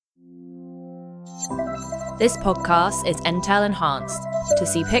This podcast is Entel enhanced. To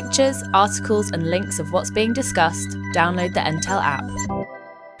see pictures, articles and links of what's being discussed, download the Entel app.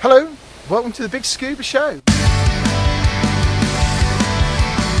 Hello, welcome to the Big Scuba Show.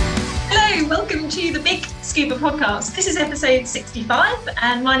 Hello, welcome to the Big Scuba Podcast. This is episode 65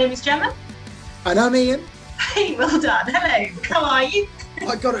 and my name is Gemma. And I'm Ian. Hey, well done. Hello, how are you?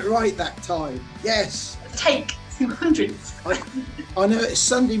 I got it right that time. Yes. Take 200. I know it's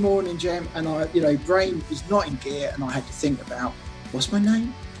Sunday morning, Gem, and brain was not in gear, and I had to think about what's my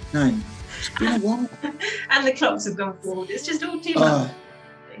name. It's been a while. And the clocks have gone forward. It's just all too much.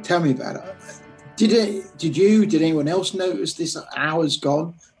 Tell me about it. Did anyone else notice this hour's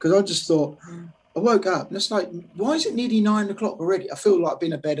gone? Because I just thought, I woke up and it's like, why is it nearly 9 o'clock already? I feel like I've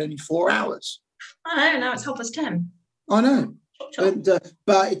been in bed only 4 hours. I know, now it's 10:30. I know. Chop, chop.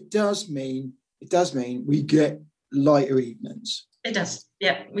 But it does mean we get lighter evenings. It does.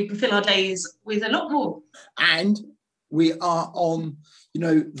 Yeah, we can fill our days with a lot more. And we are on,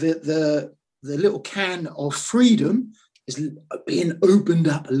 the little can of freedom is being opened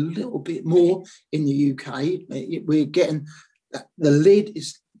up a little bit more in the UK. We're getting, the lid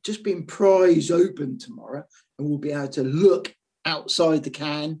is just being prized open tomorrow, and we'll be able to look outside the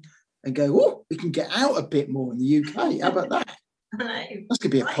can and go, oh, we can get out a bit more in the UK. How about that? That's going to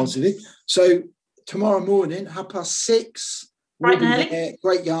be a positive. So tomorrow morning, 6:30, we'll be there,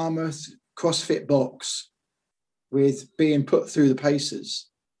 Great Yarmouth CrossFit box with being put through the paces.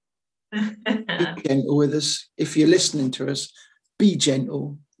 Be gentle with us. If you're listening to us, be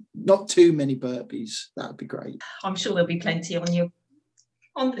gentle. Not too many burpees. That would be great. I'm sure there'll be plenty on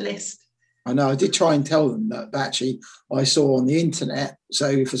the list. I know. I did try and tell them that actually I saw on the internet. So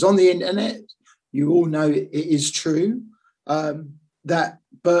if it's on the internet, you all know it is true that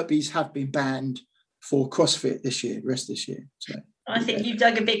burpees have been banned for CrossFit the rest of this year. So I think you've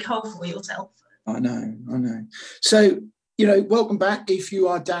dug a big hole for yourself. I know. So, welcome back if you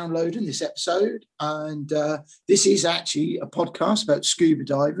are downloading this episode. And this is actually a podcast about scuba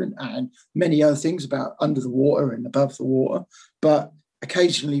diving and many other things about under the water and above the water. But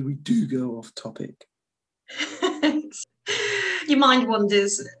occasionally we do go off topic. Your mind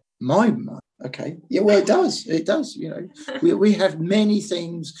wanders. My mind. Okay. Yeah, well, it does. It does. We have many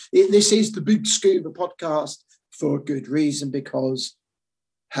things. This is the Big Scuba Podcast for a good reason, because,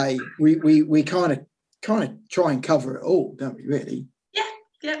 hey, we kind of try and cover it all, don't we? Really? Yeah.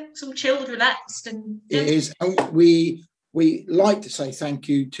 It's all chilled, relaxed, and it is. And we like to say thank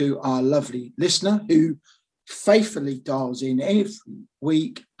you to our lovely listener who faithfully dials in every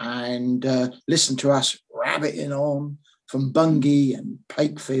week and listen to us rabbiting on from Bungay and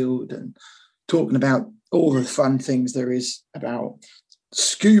Pakefield and talking about all the fun things there is about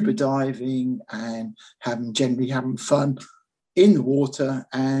scuba diving and generally having fun in the water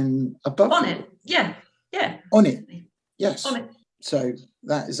and above on it. Yeah. On it. Yes. On it. So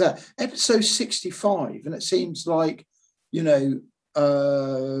that is that. Episode 65, and it seems like, we're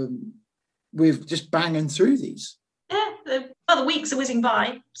just banging through these. Yeah, the weeks are whizzing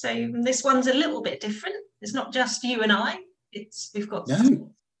by. So this one's a little bit different. It's not just you and I. We've got...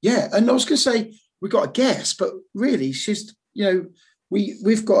 No. Yeah, and I was going to say we've got a guest, but really she's,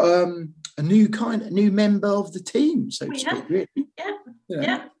 we've got a new member of the team, so to speak, really.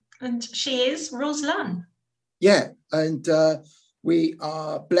 Yeah. And she is Rosemary Lunn. Yeah, and we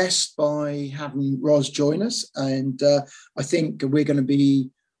are blessed by having Ros join us, and I think we're going to be,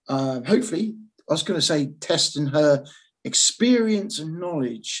 hopefully, I was going to say testing her experience and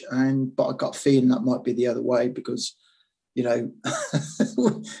knowledge, but I got a feeling that might be the other way because, we'll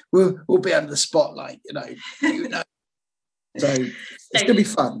be under the spotlight, So it's going to be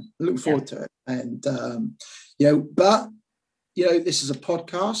fun. I look forward to it. And, but, this is a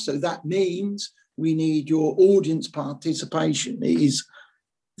podcast, so that means we need your audience participation.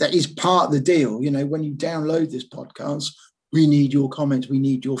 That is part of the deal. When you download this podcast, we need your comments, we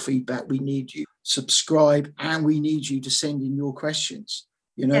need your feedback, we need you subscribe, and we need you to send in your questions.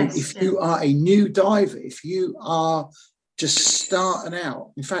 If you are a new diver, if you are just starting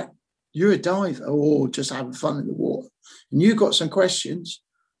out, in fact, you're a diver or just having fun in the water, and you've got some questions,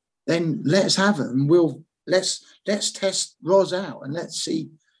 then let's have them. Let's test Ros out and let's see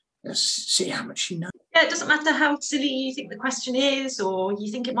how much she knows. Yeah, it doesn't matter how silly you think the question is, or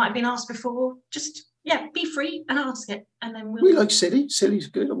you think it might have been asked before. Just be free and ask it, and then we like silly. Silly's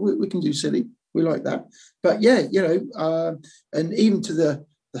good. We can do silly. We like that. But and even to the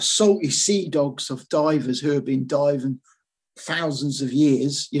salty sea dogs of divers who have been diving thousands of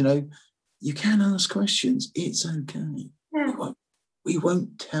years, you can ask questions. It's okay. Yeah. We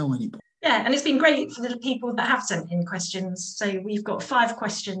won't tell anybody. Yeah, and it's been great for the people that have sent in questions. So we've got 5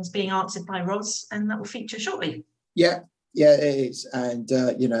 questions being answered by Ros, and that will feature shortly. Yeah, it is. And,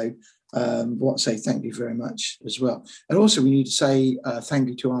 I want to say thank you very much as well. And also we need to say thank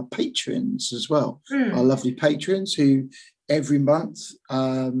you to our patrons as well, our lovely patrons who every month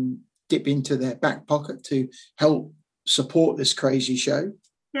dip into their back pocket to help support this crazy show.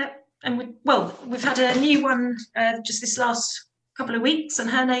 Yep. And we've had a new one just this last couple of weeks, and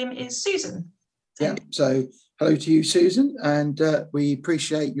her name is Susan. So hello to you, Susan, and we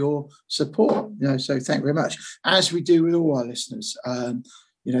appreciate your support. So thank you very much. As we do with all our listeners,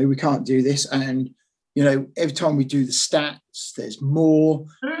 we can't do this, and every time we do the stats, there's more.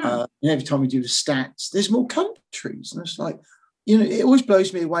 And every time we do the stats, there's more countries, and it's like, it always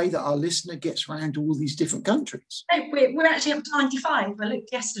blows me away that our listener gets around all these different countries. No, we're actually up to 95. I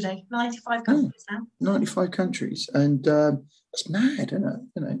looked yesterday. 95 countries now. 95 countries, and it's mad,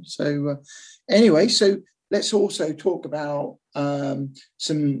 isn't it? So anyway, so let's also talk about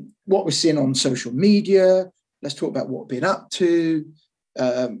some what we're seeing on social media. Let's talk about what we've been up to.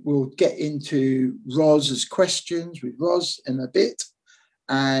 We'll get into Ros's questions with Ros in a bit,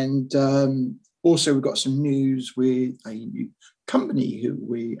 and also we've got some news with a new company who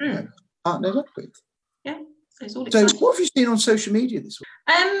we partnered up with. Yeah, so what have you seen on social media this week?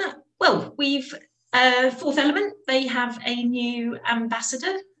 Well, we've Fourth Element. They have a new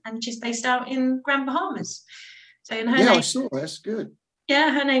ambassador, and she's based out in Grand Bahamas. So in her name, I saw. That's good.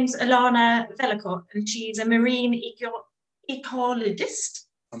 Yeah, her name's Alana Velicott, and she's a marine ecologist.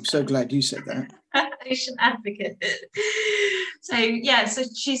 I'm so glad you said that. Ocean advocate. So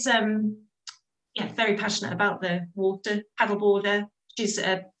she's very passionate about the water, paddleboarder. She's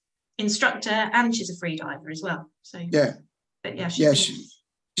an instructor and she's a free diver as well. So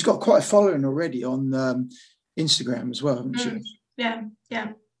she's got quite a following already on Instagram as well, hasn't she? Yeah.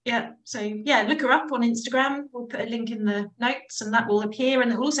 So look her up on Instagram. We'll put a link in the notes, and that will appear,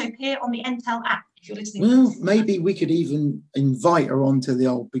 and it will also appear on the Entel app if you're listening. Well, maybe we could even invite her onto the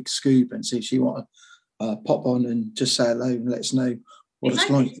old Big Scuba and see if she want to pop on and just say hello and let us know what it's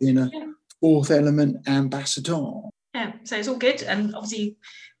like being a Fourth Element ambassador. Yeah, so it's all good, and obviously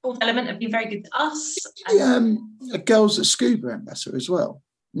Fourth Element have been very good to us. A Girls at Scuba ambassador as well.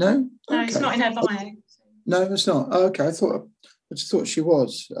 No, okay. It's not in her bio. No, it's not. Okay, I just thought she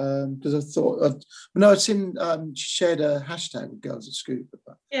was, because I thought I'd seen she shared a hashtag with Girls at Scuba.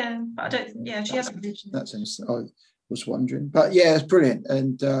 But I don't. Yeah, she hasn't mentioned. That's interesting. I was wondering, but it's brilliant,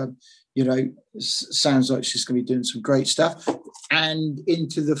 and sounds like she's going to be doing some great stuff, and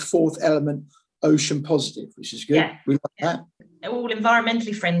into the Fourth Element Ocean Positive, which is good. Yeah, we like that. All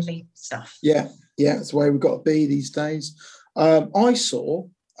environmentally friendly stuff. Yeah, that's the way we've got to be these days. I saw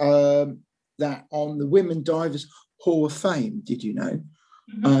that on the Women Divers Hall of Fame, did you know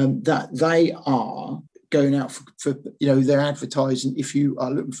that they are going out for they're advertising if you are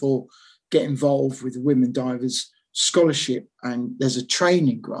looking for get involved with the Women Divers Scholarship, and there's a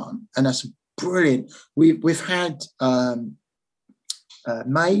training grant, and that's brilliant. We've had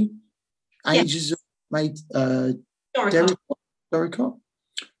May Doricott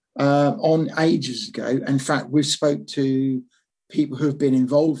on ages ago. In fact, we've spoke to people who have been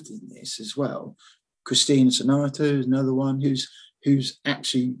involved in this as well. Christina Sonata is another one who's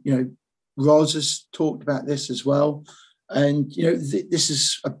actually, Ros has talked about this as well. And, this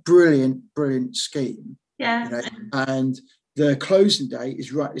is a brilliant scheme. Yeah. And the closing date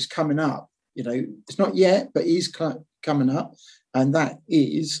is coming up. It's not yet, but is coming up. And that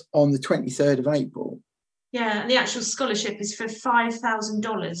is on the 23rd of April. Yeah, and the actual scholarship is for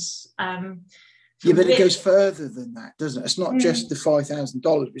 $5,000. Yeah, but it goes further than that, doesn't it? It's not just the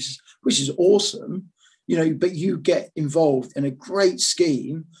 $5,000, which is awesome, but you get involved in a great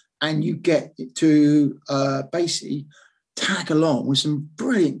scheme, and you get to basically tag along with some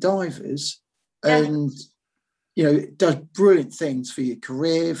brilliant divers, and it does brilliant things for your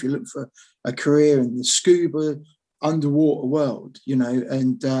career if you're looking for a career in the scuba underwater world,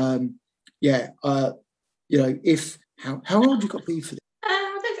 and if how old you got to be for this?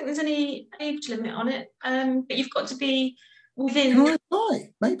 I don't think there's any age limit on it, but you've got to be within. Can I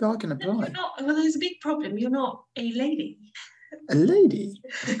apply? Maybe I can apply. Well, there's a big problem. You're not a lady. A lady?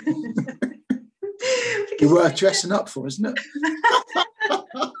 You're worth dressing up for, isn't it?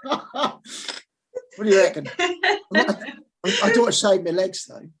 What do you reckon? I don't want to shave my legs,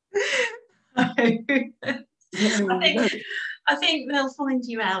 though. I think they'll find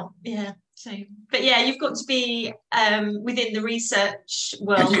you out. Yeah. So, but you've got to be within the research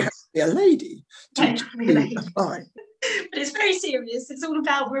world. You have to be a lady to apply. But it's very serious. It's all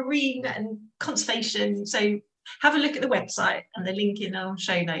about marine and conservation. So have a look at the website and the link in our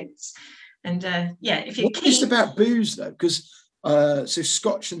show notes. And if you're keen... Just about booze, though, because so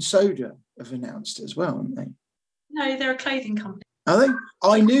Scotch and Soda have announced it as well, haven't they? No, they're a clothing company. Are they?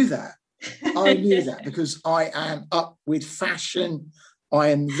 I knew that. I knew that because I am up with fashion. I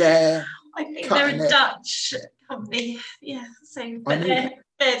am there. I think they're a Dutch company. Yeah. So, but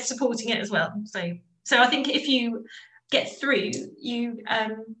they're supporting it as well. So I think if you get through, you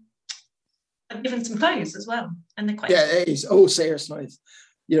are given some clothes as well, and they're quite. Yeah, it is. All seriousness,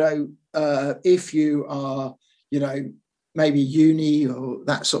 if you are, maybe uni or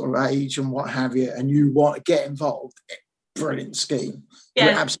that sort of age and what have you, and you want to get involved, brilliant scheme.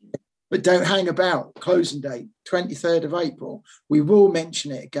 Yeah, absolutely. But don't hang about. Closing date, 23rd of April. We will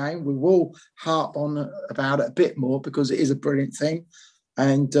mention it again. We will harp on about it a bit more because it is a brilliant thing.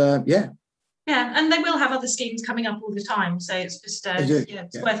 And Yeah, and they will have other schemes coming up all the time. So it's just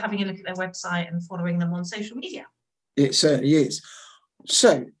worth having a look at their website and following them on social media. It certainly is.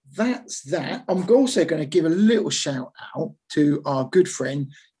 So that's that. I'm also going to give a little shout out to our good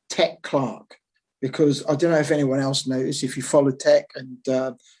friend, Tech Clark, because I don't know if anyone else noticed, if you follow Tech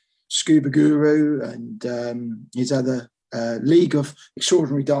and Scuba Guru and his other League of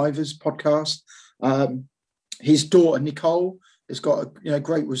Extraordinary Divers podcast, his daughter, Nicole, has got a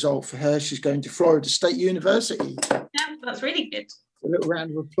great result for her. She's going to Florida State University. Yeah, that's really good. A little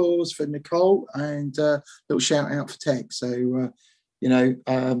round of applause for Nicole and a little shout out for Tech. So,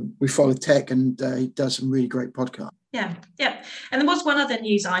 we follow Tech and he does some really great podcasts. Yeah. And there was one other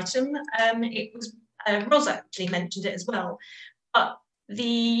news item. It was Ros actually mentioned it as well. But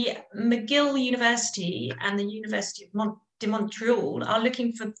the McGill University and the University of de Montreal are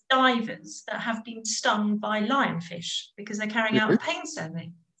looking for divers that have been stung by lionfish because they're carrying out a pain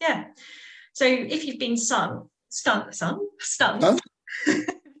survey. Yeah. So if you've been stung,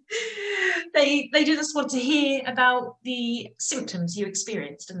 they just want to hear about the symptoms you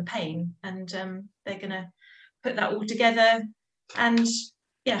experienced and the pain, and they're going to put that all together and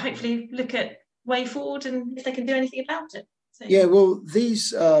hopefully look at way forward and if they can do anything about it. So. Yeah, well,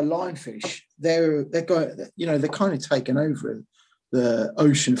 these lionfish, they're kind of taken over the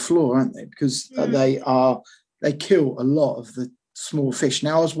ocean floor, aren't they? Because they kill a lot of the small fish.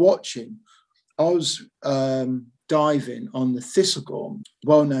 Now, I was diving on the Thistlegorm,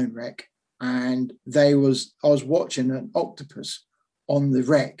 well-known wreck, and I was watching an octopus on the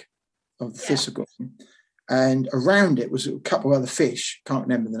wreck of the Thistlegorm, and around it was a couple of other fish. Can't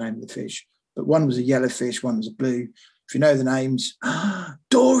remember the name of the fish, but one was a yellow fish, one was a blue. If you know the names,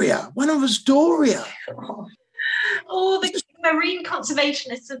 Doria. One of us, Doria. Oh, the marine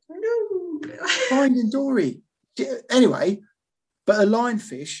conservationists. No. Finding Dory. Anyway, but a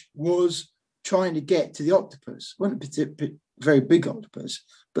lionfish was trying to get to the octopus. Wasn't a very big octopus,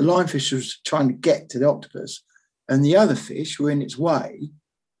 but lionfish was trying to get to the octopus, and the other fish were in its way.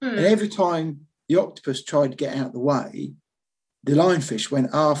 And every time the octopus tried to get out of the way, the lionfish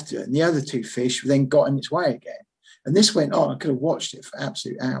went after it, and the other two fish then got in its way again. And this went on. I could have watched it for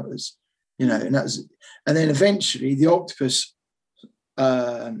absolute hours, and then eventually the octopus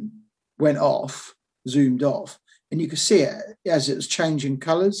went off, zoomed off, and you could see it as it was changing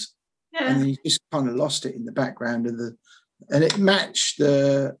colours. Yeah. And then you just kind of lost it in the background and it matched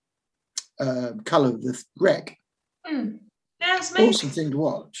the colour of the wreck. Yeah, it's amazing. Awesome thing to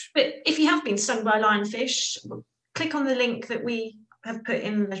watch. But if you have been stung by lionfish, click on the link that we have put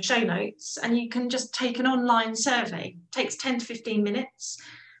in the show notes, and you can just take an online survey. It takes 10 to 15 minutes,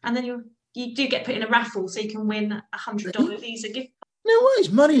 and then you do get put in a raffle, so you can win $100 Visa gift. No worries,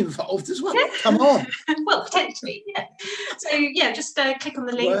 money involved as well. Yeah. Come on. Well, potentially, yeah. So just click on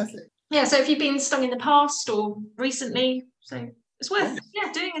the link. Worth it. Yeah, so if you've been stung in the past or recently, so it's worth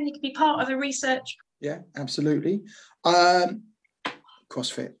doing, and you can be part of a research. Yeah, absolutely.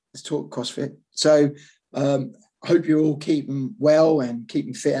 CrossFit. Let's talk CrossFit. So I hope you're all keeping well and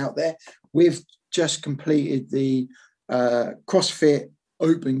keeping fit out there. We've just completed the CrossFit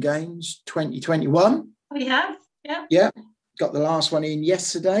Open Games 2021. We have, yeah. Yeah, got the last one in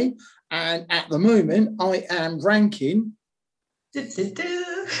yesterday. And at the moment, I am ranking...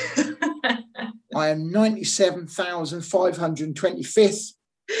 I am 97,525th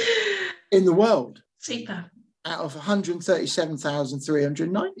in the world. Super. Out of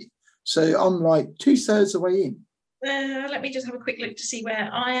 137,390. So I'm like 2/3 the way in. Let me just have a quick look to see where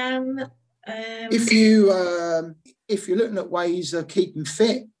I am. If you're looking at ways of keeping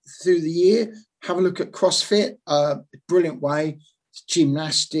fit through the year, have a look at CrossFit. Brilliant way. It's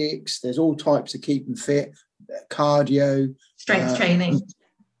gymnastics. There's all types of keeping fit. Cardio. Strength training.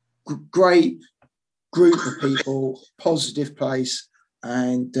 Great group of people. Positive place.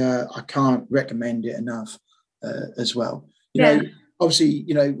 And I can't recommend it enough. as well. You know, obviously,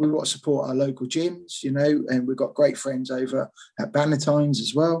 you know, we want to support our local gyms, you know, and we've got great friends over at Bannatynes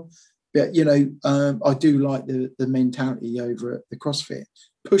as well. But, you know, I do like the mentality over at the CrossFit.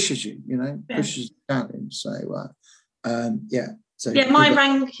 Pushes you, you know, pushes challenge. So, So my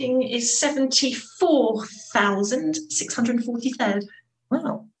ranking is 74,643rd.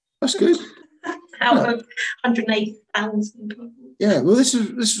 Wow, that's good. Out of 108,000. Yeah, well, this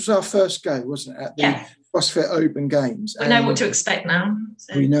was our first go, wasn't it, at the CrossFit Open Games? We know what to expect now.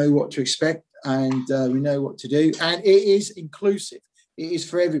 So. We know what to expect, and we know what to do, and it is inclusive. It is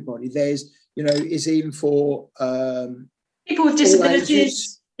for everybody. There's, you know, it's even for people with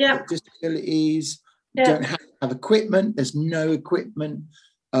disabilities. Disabilities. You don't have to have equipment. There's no equipment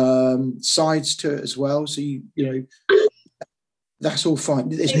sides to it as well. So you know, that's all fine.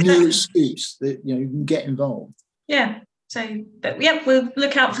 There's no excuse that, you know, you can get involved. Yeah. So, but we'll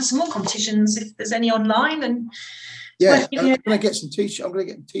look out for some more competitions if there's any online. And I'm going to get some t-shirt. I'm going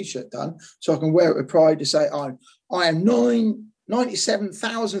to get a t-shirt done so I can wear it with pride to say I am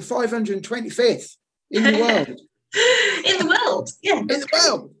 97,525th in the world. In the world, in the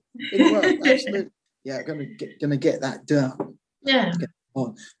world, absolutely. Yeah, going to get that done. Yeah.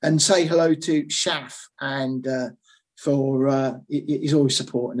 And say hello to Shaf and for he's always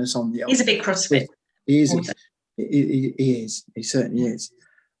supporting us on the. He's a big CrossFit. He is. He is. He certainly is.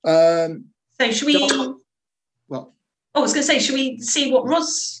 So should we? Well, I was going to say, should we see what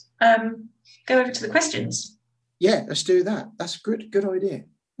Ros go over to the questions? Yeah, let's do that. That's a good idea.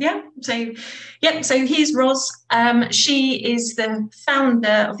 Yeah. So here's Ros. She is the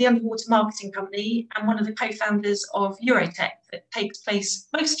founder of the Underwater Marketing Company and one of the co-founders of Eurotech that takes place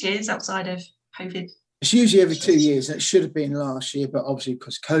most years outside of COVID. It's usually every 2 years. It should have been last year, but obviously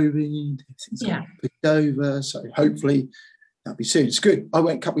because COVID, things got pushed over. So hopefully that'll be soon. It's good. I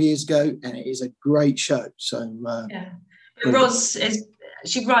went a couple of years ago, and it is a great show. So Ros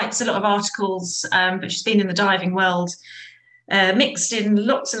she writes a lot of articles, but she's been in the diving world, mixed in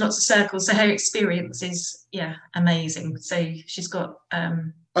lots and lots of circles. So her experience is amazing. So she's got.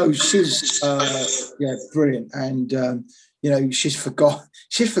 She's brilliant, and you know, she's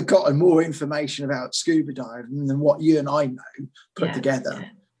forgotten more information about scuba diving than what you and I know put together.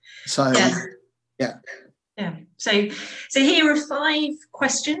 So So here are 5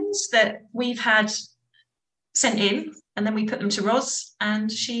 questions that we've had sent in, and then we put them to Ros,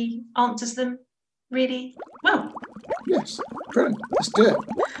 and she answers them really well. Yes, brilliant. Let's do it.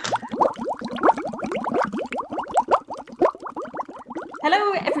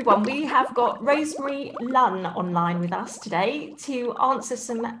 Hello everyone, we have got Rosemary Lunn online with us today to answer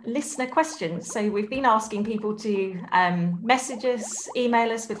some listener questions. So we've been asking people to message us,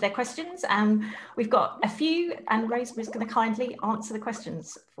 email us with their questions, and we've got a few, and Rosemary's going to kindly answer the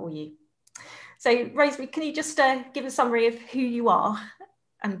questions for you. So Rosemary, can you just give a summary of who you are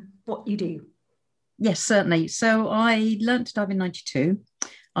and what you do? Yes, certainly. So I learnt to dive in 92.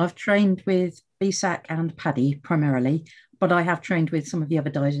 I've trained with BSAC and PADI primarily, but I have trained with some of the other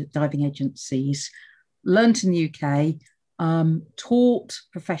diving agencies, learnt in the UK, taught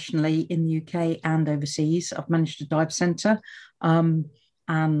professionally in the UK and overseas. I've managed a dive centre. And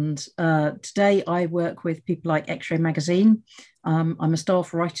today I work with people like X-Ray Magazine. I'm a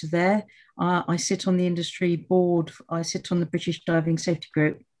staff writer there. I sit on the industry board. I sit on the British Diving Safety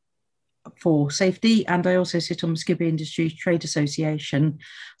Group for safety, and I also sit on the Scuba Industry Trade Association.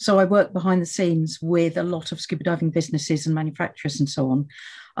 So I work behind the scenes with a lot of scuba diving businesses and manufacturers and so on.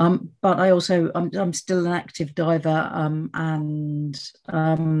 But I also, I'm still an active diver, and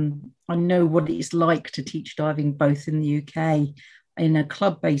I know what it's like to teach diving both in the UK in a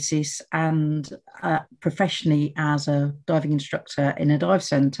club basis and professionally as a diving instructor in a dive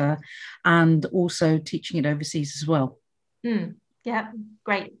centre, and also teaching it overseas as well. Yeah,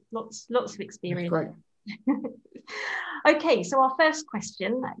 great. Lots of experience. Great. Okay, so our first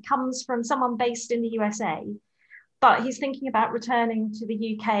question comes from someone based in the USA, but he's thinking about returning to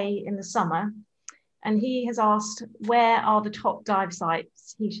the UK in the summer, and he has asked, where are the top dive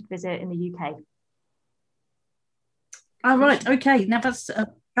sites he should visit in the UK? Oh, right. Okay. Now that's a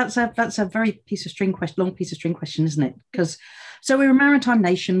very long piece of string question, isn't it? Because so we're a maritime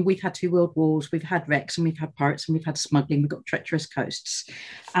nation. We've had 2 world wars. We've had wrecks, and we've had pirates, and we've had smuggling. We've got treacherous coasts,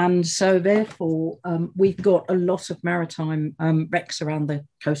 and so therefore we've got a lot of maritime wrecks around the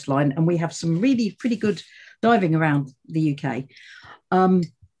coastline, and we have some really pretty good diving around the UK. And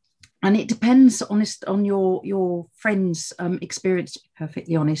it depends on your friend's experience. To be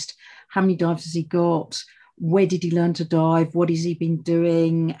perfectly honest, how many dives has he got? Where did he learn to dive? What has he been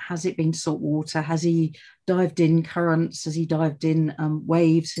doing? Has it been saltwater? Has he dived in currents? Has he dived in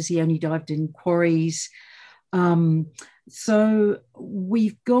waves? Has he only dived in quarries? So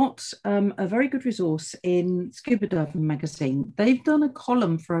we've got a very good resource in Scuba Diving magazine. They've done a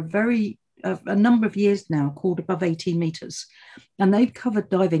column for a number of years now called Above 18 Metres. And they've covered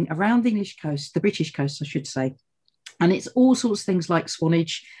diving around the English coast, the British coast, I should say. And it's all sorts of things like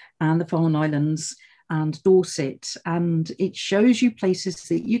Swanage and the Farne Islands and Dorset. And it shows you places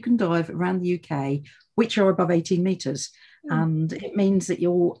that you can dive around the UK, which are above 18 metres. And it means that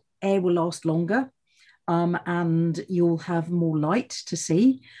your air will last longer. And you'll have more light to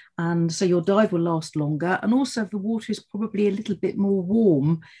see, and so your dive will last longer. And also the water is probably a little bit more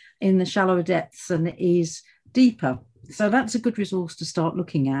warm in the shallower depths than it is deeper. So that's a good resource to start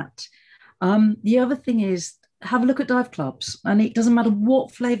looking at. The other thing is, have a look at dive clubs, and it doesn't matter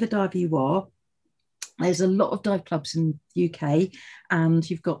what flavour diver you are. There's a lot of dive clubs in the UK, and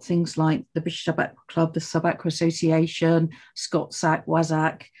you've got things like the British Sub-Aqua Club, the Sub-Aqua Association, ScotSac,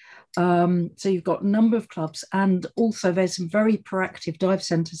 WASAC. So you've got a number of clubs, and also there's some very proactive dive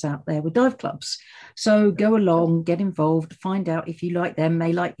centres out there with dive clubs. So go along, get involved, find out if you like them,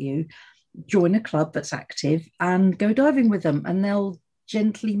 they like you, join a club that's active and go diving with them, and they'll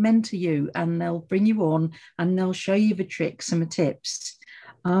gently mentor you, and they'll bring you on, and they'll show you the tricks and the tips.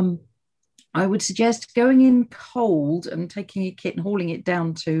 I would suggest going in cold and taking a kit and hauling it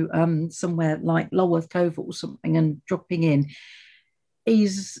down to somewhere like Lulworth Cove or something and dropping in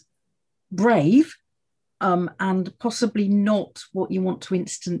is brave, and possibly not what you want to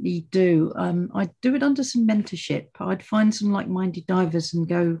instantly do. I'd do it under some mentorship. I'd find some like-minded divers and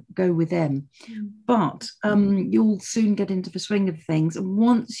go with them. But you'll soon get into the swing of things. And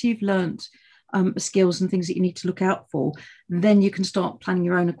once you've learnt skills and things that you need to look out for, then you can start planning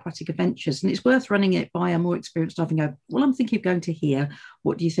your own aquatic adventures. And it's worth running it by a more experienced diver and go, well, I'm thinking of going to here.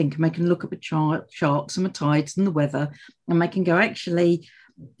 What do you think? And they can look at the charts and the tides and the weather, and they can go, actually,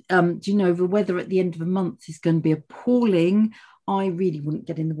 do you know, the weather at the end of the month is going to be appalling. I really wouldn't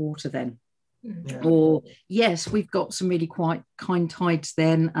get in the water then. Yeah. Or, yes, we've got some really quite kind tides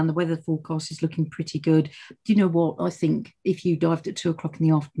then, and the weather forecast is looking pretty good. Do you know what? I think if you dived at 2:00 in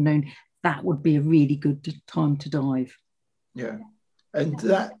the afternoon, that would be a really good time to dive. Yeah, and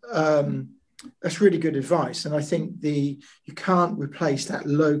that's really good advice. And I think you can't replace that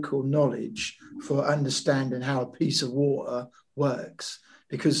local knowledge for understanding how a piece of water works,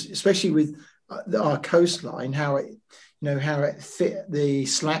 because especially with our coastline, how it fit, the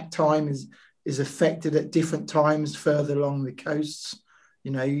slack time is affected at different times further along the coasts.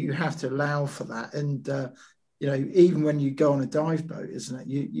 You have to allow for that. And even when you go on a dive boat, isn't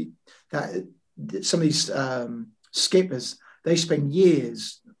it? Some of these skippers, they spend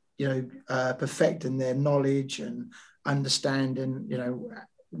years, perfecting their knowledge and understanding,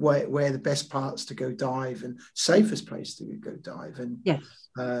 where the best parts to go dive and safest place to go dive. And yes,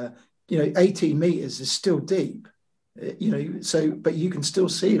 18 meters is still deep, but you can still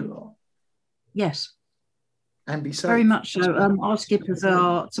see a lot. Yes. And be safe. Very much so.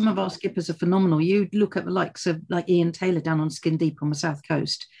 Some of our skippers are phenomenal. You look at the likes of like Ian Taylor down on Skin Deep on the south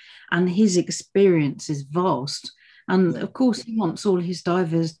coast, and his experience is vast. And of course, he wants all his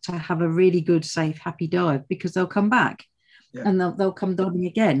divers to have a really good, safe, happy dive, because they'll come back and they'll come diving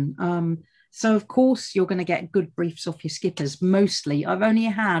again. So of course, you're going to get good briefs off your skippers. Mostly, I've only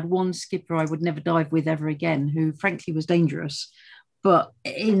had one skipper I would never dive with ever again, who frankly was dangerous. But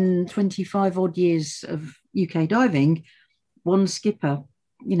in 25 odd years of UK diving, one skipper,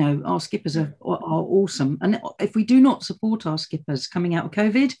 our skippers are awesome. And if we do not support our skippers coming out of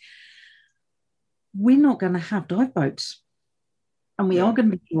COVID, we're not going to have dive boats. And we are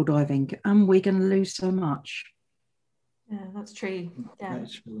going to be pure diving, and we're going to lose so much. Yeah, that's true. Yeah.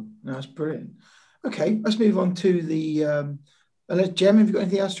 That's brilliant. Okay, let's move on to the... Jem, have you got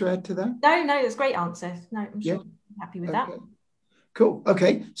anything else to add to that? No, that's a great answer. No, I'm sure I'm happy with that. Cool.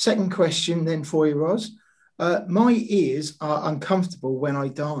 Okay. Second question then for you, Ros. My ears are uncomfortable when I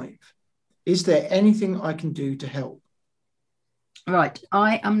dive. Is there anything I can do to help? Right.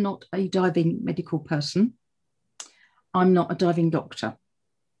 I am not a diving medical person. I'm not a diving doctor.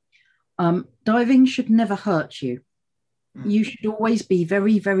 Diving should never hurt you. You should always be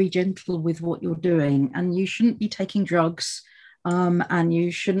very, very gentle with what you're doing, and you shouldn't be taking drugs, and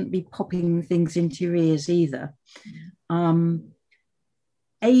you shouldn't be popping things into your ears either.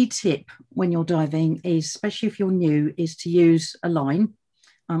 A tip when you're diving is, especially if you're new, is to use a line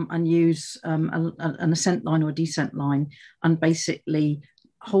and use an ascent line or a descent line, and basically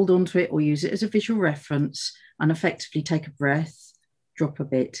hold on to it or use it as a visual reference and effectively take a breath, drop a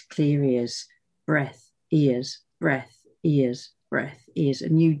bit, clear ears, breath, ears, breath, ears, breath, ears,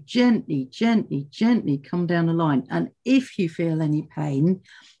 and you gently, gently, gently come down the line. And if you feel any pain,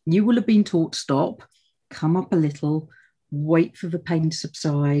 you will have been taught stop, come up a little, wait for the pain to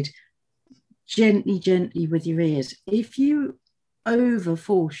subside, gently with your ears. If you over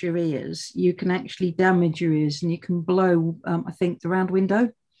force your ears, you can actually damage your ears, and you can blow, I think, the round window.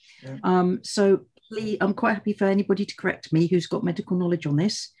 Yeah. So please, I'm quite happy for anybody to correct me who's got medical knowledge on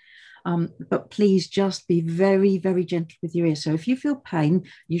this. But please just be very, very gentle with your ears. So if you feel pain,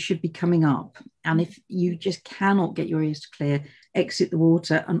 you should be coming up. And if you just cannot get your ears to clear, exit the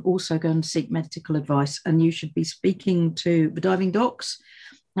water and also go and seek medical advice. And you should be speaking to the diving docs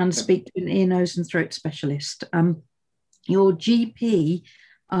and speak to an ear, nose and throat specialist. Your GP,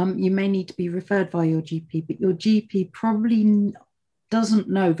 you may need to be referred by your GP, but your GP probably doesn't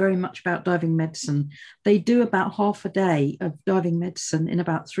know very much about diving medicine. They do about half a day of diving medicine in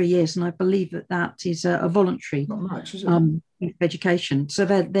about 3 years, and I believe that is a voluntary Not much, is it? Education. So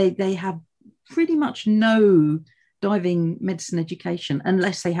they have pretty much no diving medicine education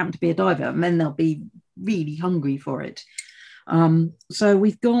unless they happen to be a diver, and then they'll be really hungry for it. So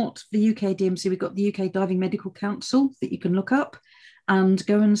we've got the UK DMC, we've got the UK Diving Medical Council that you can look up and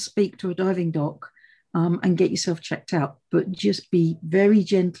go and speak to a diving doc and get yourself checked out. But just be very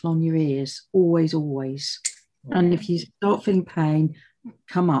gentle on your ears, always. And if you start feeling pain,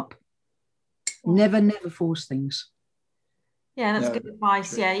 come up. Never force things. Yeah, that's good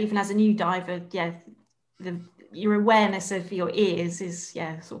advice. True. Yeah, even as a new diver, your awareness of your ears is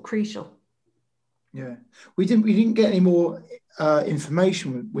sort of crucial. Yeah, we didn't get any more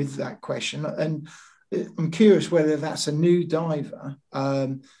information with that question, and I'm curious whether that's a new diver,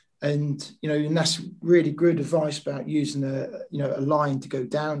 and that's really good advice about using a line to go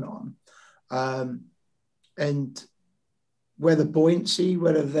down on, and whether buoyancy,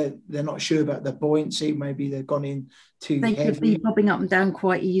 whether they're not sure about the buoyancy, maybe they've gone in too heavy. They could be popping up and down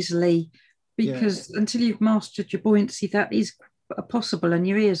quite easily, because until you've mastered your buoyancy, that is possible, and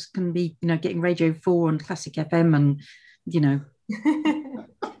your ears can be getting Radio 4 and Classic FM and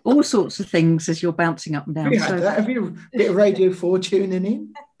all sorts of things as you're bouncing up and down. Have you a bit of Radio 4 tuning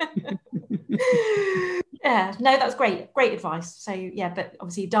in? Yeah, no, that's great advice. So but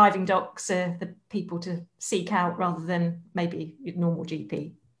obviously diving docs are the people to seek out rather than maybe your normal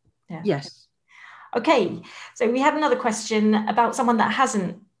GP. Yes. Okay, so we have another question about someone that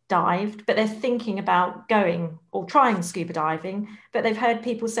hasn't dived, but they're thinking about going or trying scuba diving, but they've heard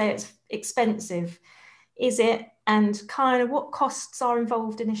people say it's expensive. Is it? And kind of what costs are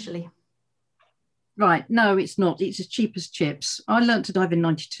involved initially? Right, no, it's not. It's as cheap as chips. I learnt to dive in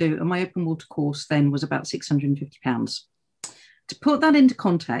 92 and my open water course then was about £650. To put that into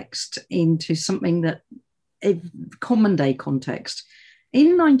context, into something that a common day context,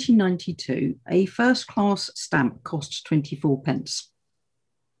 in 1992, a first class stamp cost 24 pence.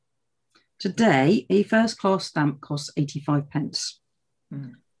 Today, a first class stamp costs 85 pence.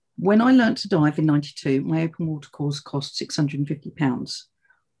 Mm. When I learnt to dive in 92, my open water course cost £650.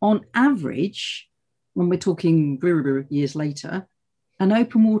 On average, when we're talking years later, an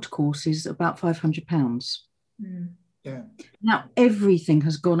open water course is about £500. Mm. Yeah. Now, everything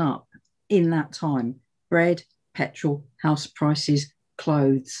has gone up in that time. Bread, petrol, house prices,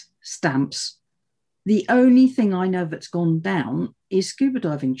 clothes, stamps. The only thing I know that's gone down is scuba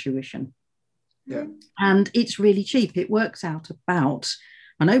diving tuition. Yeah. And it's really cheap. It works out about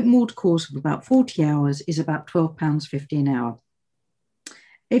an open water course of about 40 hours is about £12.50 an hour.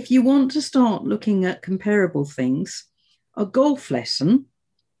 If you want to start looking at comparable things, a golf lesson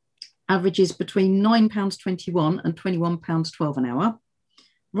averages between £9.21 and £21.12 an hour.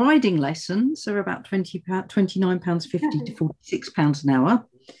 Riding lessons are about £29.50 to £46 an hour.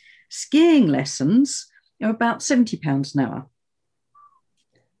 Skiing lessons are about £70 an hour.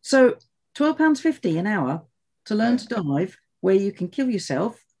 So £12.50 an hour to learn to dive, where you can kill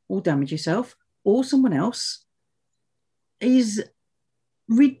yourself or damage yourself or someone else, is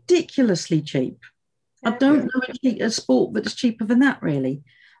ridiculously cheap. I don't know a sport that's cheaper than that, really.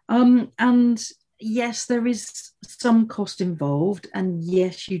 And yes, there is some cost involved, and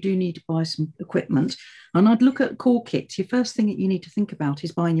yes, you do need to buy some equipment. And I'd look at core kits. Your first thing that you need to think about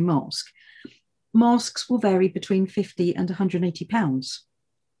is buying your mask. Masks will vary between £50 and £180.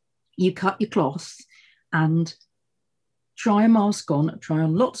 You cut your cloth and try a mask on, try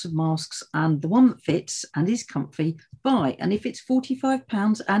on lots of masks, and the one that fits and is comfy, buy. And if it's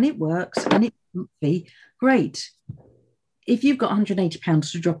 £45 and it works and it's comfy, great. If you've got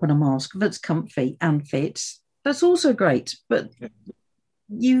 £180 to drop on a mask that's comfy and fits, that's also great. But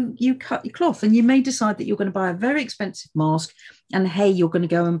you cut your cloth, and you may decide that you're going to buy a very expensive mask, and hey, you're going to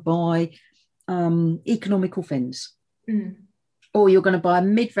go and buy economical fins. Mm. Or you're going to buy a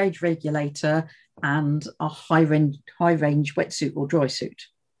mid-range regulator and a high-range wetsuit or dry suit.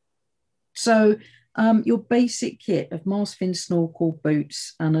 So your basic kit of mask, fin, snorkel,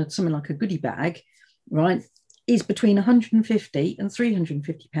 boots, and something like a goodie bag, right, is between 150 and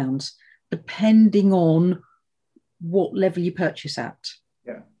 350 pounds, depending on what level you purchase at.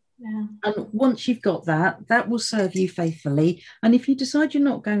 Yeah. And once you've got that, that will serve you faithfully. And if you decide you're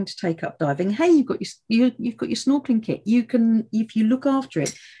not going to take up diving, hey, you've got your snorkeling kit. You can, if you look after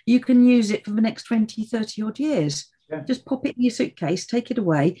it, you can use it for the next 20, 30 odd years. Yeah. Just pop it in your suitcase, take it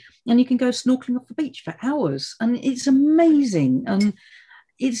away, and you can go snorkeling off the beach for hours. And it's amazing. And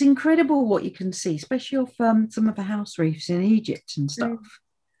it's incredible what you can see, especially off some of the house reefs in Egypt and stuff.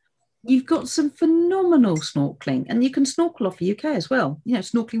 You've got some phenomenal snorkeling, and you can snorkel off the UK as well. You know,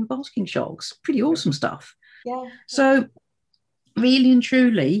 snorkeling with basking sharks, pretty awesome stuff. Yeah. So, really and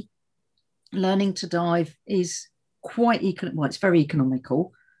truly, learning to dive is quite well, it's very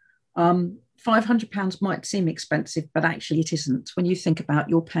economical. £500 might seem expensive, but actually it isn't. When you think about,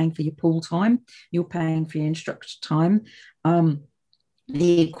 you're paying for your pool time, you're paying for your instructor time.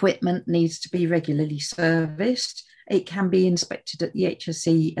 The equipment needs to be regularly serviced. It can be inspected at the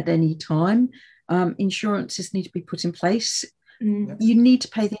HSE at any time. Insurances need to be put in place. You need to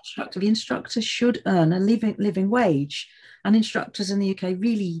pay the instructor. The instructor should earn a living wage. And instructors in the UK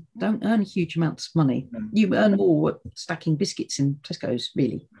really don't earn huge amounts of money. You earn more stacking biscuits in Tesco's,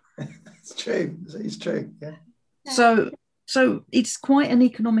 really. It's true. It's true. Yeah. So it's quite an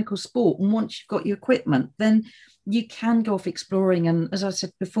economical sport. And once you've got your equipment, then you can go off exploring. And as I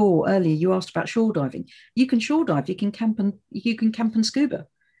said before, earlier, you asked about shore diving. You can shore dive, you can camp and scuba,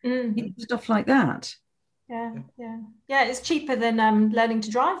 stuff like that. Yeah, it's cheaper than learning to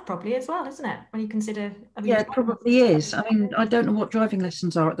drive, probably, as well, isn't it? When you consider, it probably is. I mean, I don't know what driving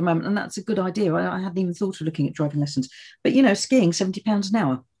lessons are at the moment, and that's a good idea. I hadn't even thought of looking at driving lessons, but skiing, £70 an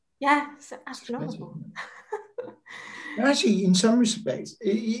hour. Yeah, it's astronomical. Actually, in some respects, it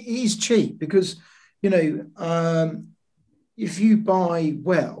is cheap because, if you buy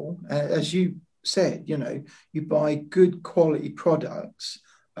well, as you said, you buy good quality products,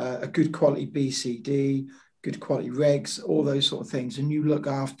 a good quality BCD, good quality regs, all those sort of things, and you look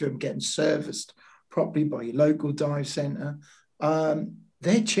after them getting serviced properly by your local dive centre,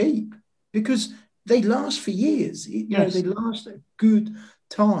 they're cheap because they last for years. They last a good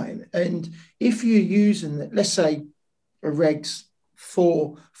time. And if you're using, let's say, a regs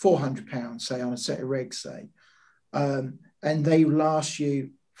for £400, say, on a set of regs, say, and they last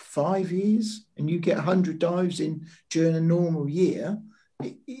you 5 years, and you get 100 dives in during a normal year,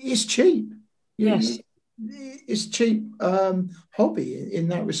 it's cheap. Yes. It's cheap hobby in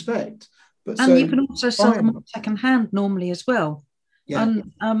that respect. But you can also sell them second hand normally as well. Yeah.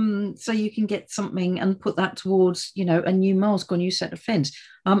 And so you can get something and put that towards, a new mask or new set of fins.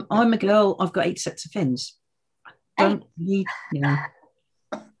 I'm a girl, I've got 8 sets of fins. I don't need,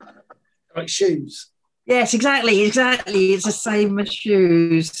 like shoes. Yes, exactly. It's the same as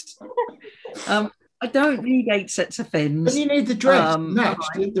shoes. I don't need 8 sets of fins. But you need the dress match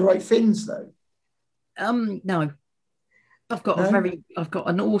the right fins, though. No. I've got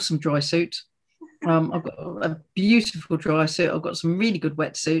an awesome dry suit. I've got a beautiful dry suit. I've got some really good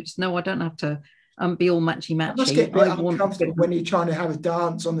wetsuits. No, I don't have to be all matchy. It must get a bit uncomfortable when you're trying to have a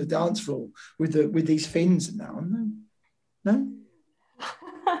dance on the dance floor with these fins and that. No?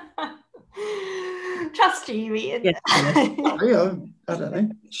 Trust you, Ian. Yes. I don't know.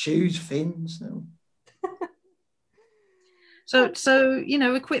 Shoes, fins. No. So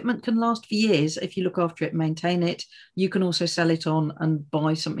equipment can last for years if you look after it and maintain it. You can also sell it on and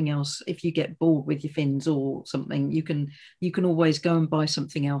buy something else if you get bored with your fins or something. You can always go and buy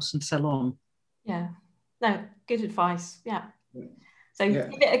something else and sell on. Yeah. No, good advice. Yeah. So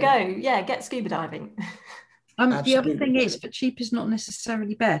give it a go. Yeah, get scuba diving. The other thing is that cheap is not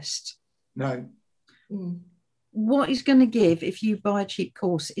necessarily best. No. What is going to give if you buy a cheap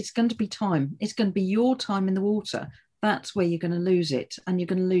course? It's going to be time. It's going to be your time in the water. That's where you're going to lose it, and you're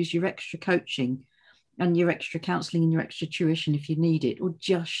going to lose your extra coaching and your extra counselling and your extra tuition if you need it, or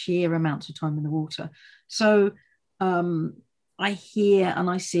just sheer amounts of time in the water. So I hear and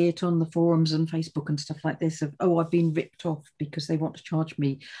I see it on the forums and Facebook and stuff like this of, I've been ripped off because they want to charge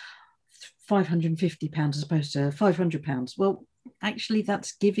me £550 as opposed to £500. Well, actually,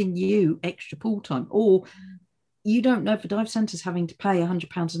 that's giving you extra pool time, or you don't know if a dive centre's having to pay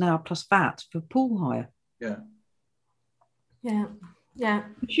 £100 an hour plus VAT for pool hire. Yeah.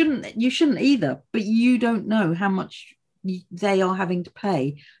 You shouldn't either, but you don't know how much they are having to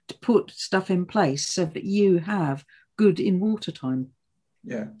pay to put stuff in place so that you have good in water time.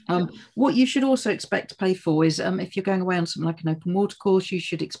 Yeah. What you should also expect to pay for is if you're going away on something like an open water course, you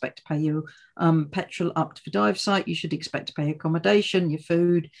should expect to pay your petrol up to the dive site. You should expect to pay accommodation, your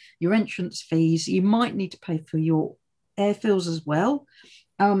food, your entrance fees. You might need to pay for your air fills as well.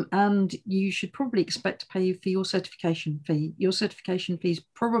 And you should probably expect to pay for your certification fee. Your certification fee is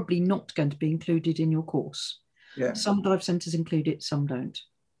probably not going to be included in your course. Yeah. Some dive centres include it, some don't.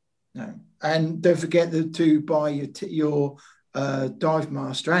 No. And don't forget to buy your dive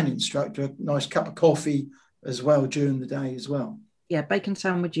master and instructor a nice cup of coffee as well during the day as well. Yeah, bacon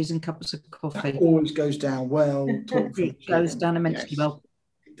sandwiches and cups of coffee. That always goes down well. It goes down immensely well.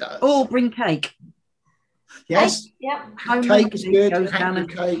 It does. Or bring cake. Yes. Yeah. Cake is good. Goes down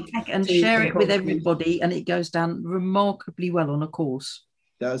and share it with everybody, and it goes down remarkably well on a course.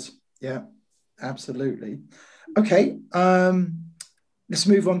 It does. Yeah, absolutely. Okay. Let's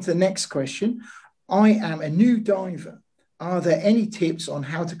move on to the next question. I am a new diver. Are there any tips on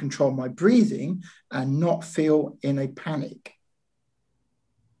how to control my breathing and not feel in a panic?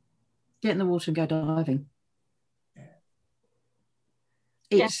 Get in the water and go diving.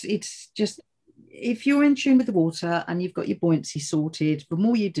 Yeah. It's just, if you're in tune with the water and you've got your buoyancy sorted, the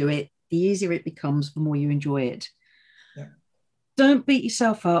more you do it, the easier it becomes, the more you enjoy it. Yeah. Don't beat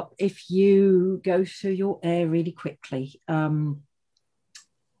yourself up if you go through your air really quickly.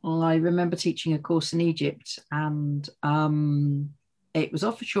 I remember teaching a course in Egypt, and it was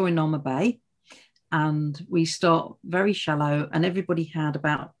offshore in Norma Bay, and we start very shallow, and everybody had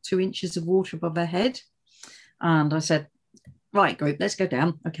about 2 inches of water above their head. And I said, right, group, let's go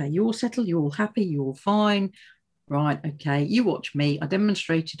down. Okay, you're all settled, you're all happy, you're all fine. Right, okay, you watch me. I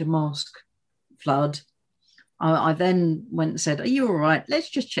demonstrated a mask flood. I then went and said, are you all right?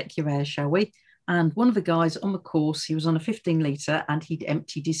 Let's just check your air, shall we? And one of the guys on the course, he was on a 15 litre and he'd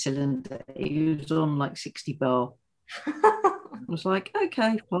emptied his cylinder. He was on like 60 bar. I was like,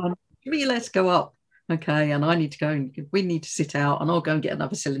 okay, fine. Let's go up. Okay, and I need to go and we need to sit out, and I'll go and get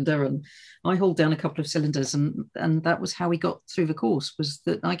another cylinder. And I hauled down a couple of cylinders, and that was how we got through the course, was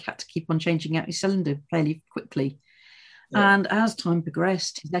that I had to keep on changing out his cylinder fairly quickly. Yeah. And as time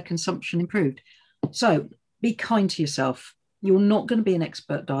progressed, their consumption improved. So be kind to yourself. You're not going to be an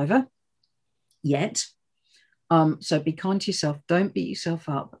expert diver yet. So be kind to yourself. Don't beat yourself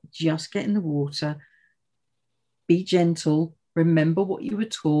up. Just get in the water. Be gentle. Remember what you were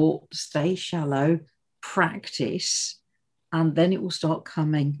taught. Stay shallow. Practice. And then it will start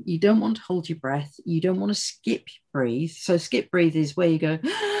coming. You don't want to hold your breath. You don't want to skip breathe. So skip breathe is where you go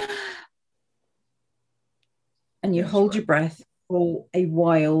and you hold your breath for a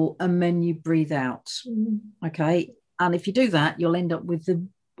while and then you breathe out. Okay. And if you do that, you'll end up with the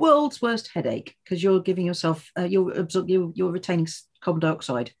world's worst headache, because you're giving yourself, you're retaining carbon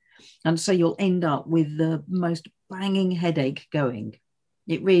dioxide. And so you'll end up with the most banging headache going.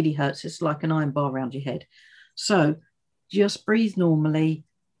 It really hurts. It's like an iron bar around your head. So just breathe normally,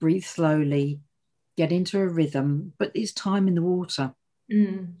 breathe slowly, get into a rhythm, but it's time in the water.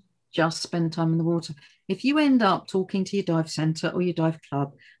 Just spend time in the water. If you end up talking to your dive centre or your dive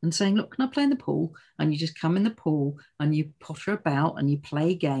club and saying, look, can I play in the pool? And you just come in the pool and you potter about and you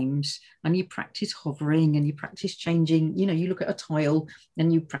play games and you practice hovering and you practice changing, you look at a tile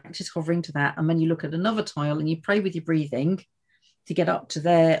and you practice hovering to that. And then you look at another tile and you play with your breathing to get up to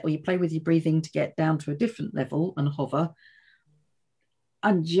there, or you play with your breathing to get down to a different level and hover,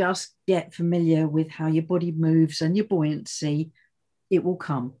 and just get familiar with how your body moves and your buoyancy. It will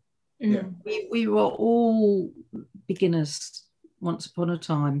come. Yeah. We were all beginners once upon a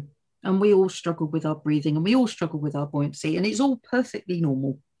time, and we all struggled with our breathing and we all struggled with our buoyancy, and it's all perfectly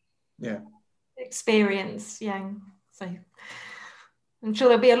normal. Yeah. Experience, yeah. So I'm sure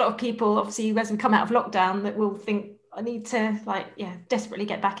there'll be a lot of people, obviously, as we come out of lockdown, that will think, I need to desperately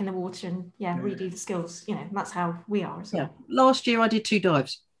get back in the water and redo the skills. And that's how we are as well. Yeah. Last year I did 2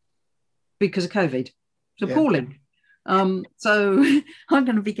 dives because of COVID. It's appalling. So I'm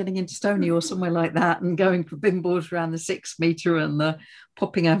going to be getting into Stony or somewhere like that and going for bimbles around the 6 metre and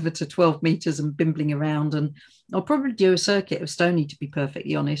popping over to 12 metres and bimbling around. And I'll probably do a circuit of Stony, to be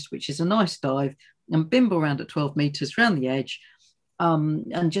perfectly honest, which is a nice dive, and bimble around at 12 metres around the edge,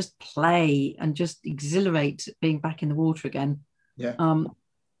 and just play and just exhilarate being back in the water again. Yeah.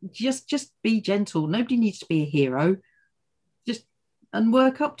 Just be gentle. Nobody needs to be a hero. And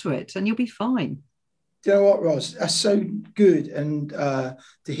work up to it and you'll be fine. Do you know what, Ros? That's so good, and to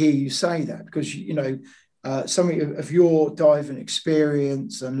hear you say that, because something of your diving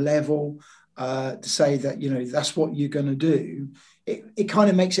experience and level, to say that that's what you're going to do, it kind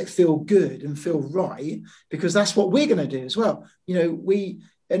of makes it feel good and feel right, because that's what we're going to do as well. You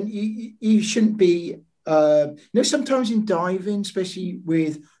shouldn't be Sometimes in diving, especially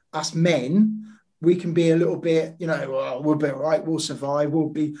with us men, we can be a little bit, we'll be all right, we'll survive,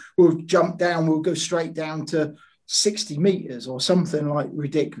 we'll jump down, we'll go straight down to 60 meters or something like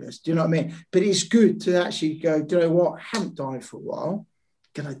ridiculous. Do you know what I mean? But it's good to actually go, do you know what? I haven't dived for a while.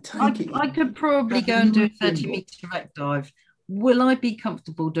 Can I take it? I could probably go and do a 30-meter wreck dive. Will I be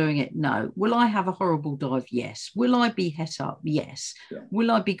comfortable doing it? No. Will I have a horrible dive? Yes. Will I be het up? Yes. Yeah.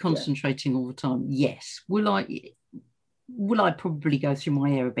 Will I be concentrating all the time? Yes. Will I probably go through my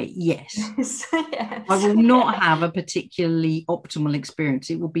hair a bit? Yes. Yeah. I will not have a particularly optimal experience.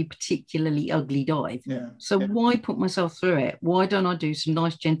 It will be particularly ugly dive. Yeah. So why put myself through it? Why don't I do some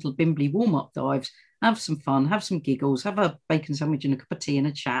nice, gentle, bimbly warm-up dives, have some fun, have some giggles, have a bacon sandwich and a cup of tea and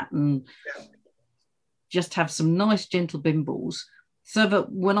a chat, and just have some nice, gentle bimbles, so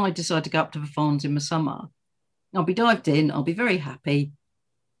that when I decide to go up to the farms in the summer, I'll be dived in, I'll be very happy.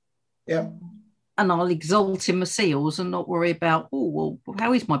 Yeah. And I'll exult in my seals and not worry about,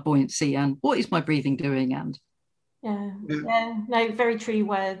 how is my buoyancy and what is my breathing doing? And no, very true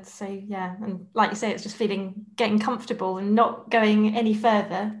words. So and like you say, it's just getting comfortable and not going any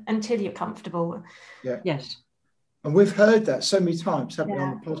further until you're comfortable. Yeah. Yes. And we've heard that so many times, haven't we,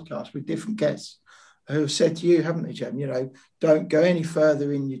 on the podcast with different guests who have said to you, haven't they, Jem? Don't go any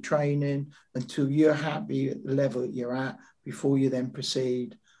further in your training until you're happy at the level that you're at before you then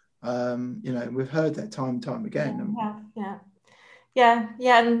proceed. We've heard that time and time again. Yeah.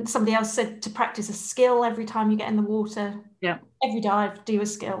 And somebody else said to practice a skill every time you get in the water. Yeah. Every dive, do a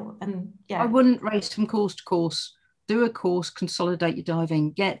skill. And I wouldn't race from course to course. Do a course, consolidate your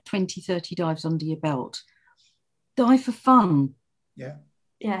diving, get 20, 30 dives under your belt. Dive for fun. Yeah.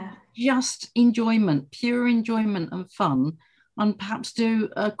 Yeah. Just enjoyment, pure enjoyment and fun, and perhaps do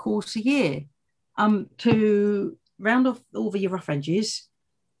a course a year to round off all your rough edges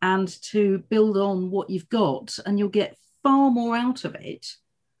and to build on what you've got, and you'll get far more out of it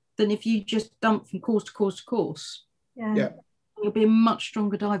than if you just dump from course to course to course. Yeah. You'll be a much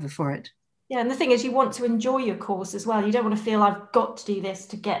stronger diver for it. Yeah, and the thing is, you want to enjoy your course as well. You don't want to feel I've got to do this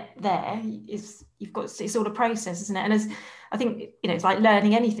to get there. It's all a process, isn't it? And as I think, it's like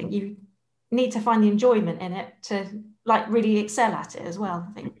learning anything. You need to find the enjoyment in it to really excel at it as well,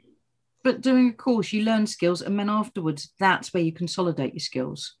 I think. But doing a course, you learn skills, and then afterwards, that's where you consolidate your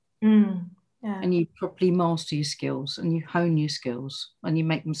skills. Yeah. And you properly master your skills, and you hone your skills, and you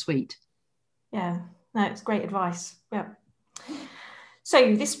make them sweet. Yeah, no, it's great advice. Yeah.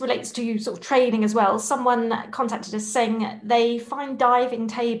 So this relates to sort of training as well. Someone contacted us saying they find diving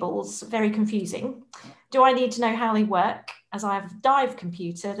tables very confusing. Do I need to know how they work, as I have a dive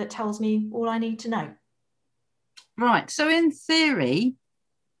computer that tells me all I need to know? Right. So in theory,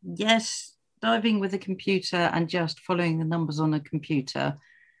 yes, diving with a computer and just following the numbers on a computer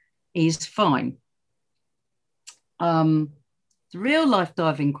is fine. The real life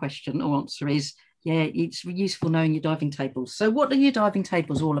diving question or answer is, it's useful knowing your diving tables. So what are your diving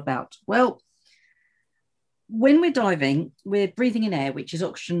tables all about? Well, when we're diving, we're breathing in air, which is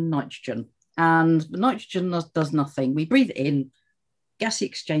oxygen and nitrogen. And the nitrogen does nothing. We breathe it in, gas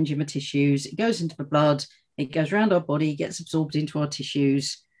exchange in the tissues, it goes into the blood, it goes around our body, gets absorbed into our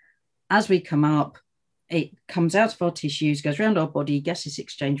tissues. As we come up, it comes out of our tissues, goes around our body, gas is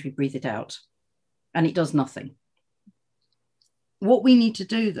exchanged, we breathe it out. And it does nothing. What we need to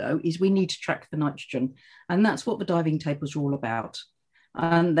do, though, is we need to track the nitrogen. And that's what the diving tables are all about.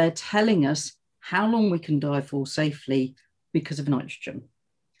 And they're telling us how long we can dive for safely because of nitrogen.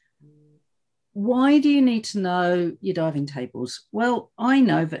 Why do you need to know your diving tables? Well, I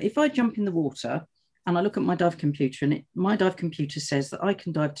know that if I jump in the water and I look at my dive computer, and my dive computer says that I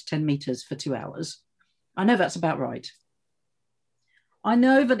can dive to 10 meters for 2 hours, I know that's about right. I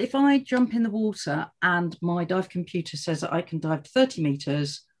know that if I jump in the water and my dive computer says that I can dive to 30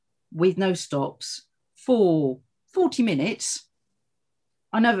 meters with no stops for 40 minutes,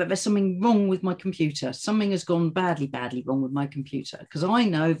 I know that there's something wrong with my computer. Something has gone badly wrong with my computer, because I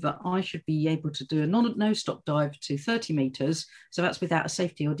know that I should be able to do a no-stop dive to 30 meters. So that's without a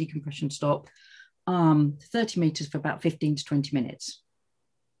safety or decompression stop, 30 meters for about 15 to 20 minutes.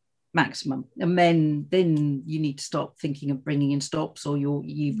 Maximum. And then you need to stop thinking of bringing in stops, or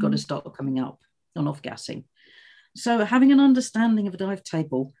you've got to start coming up on off gassing. So having an understanding of a dive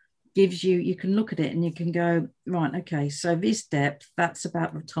table gives you can look at it and you can go, right, okay, so this depth, that's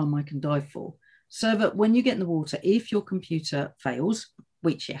about the time I can dive for. So that when you get in the water, if your computer fails,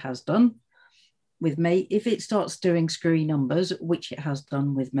 which it has done with me, if it starts doing screwy numbers, which it has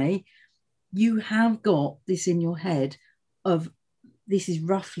done with me, you have got this in your head of, this is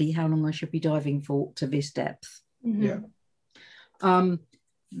roughly how long I should be diving for to this depth. Yeah.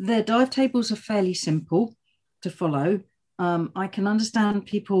 The dive tables are fairly simple to follow. I can understand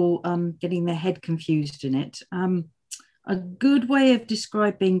people getting their head confused in it. A good way of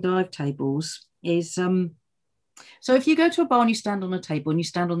describing dive tables is, so if you go to a bar and you stand on a table and you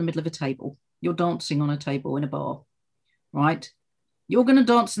stand on the middle of a table, you're dancing on a table in a bar, right? You're going to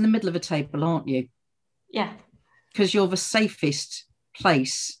dance in the middle of a table, aren't you? Yeah. Because you're the safest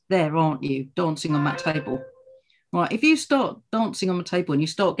place there, aren't you? Dancing on that table. Right. If you start dancing on the table and you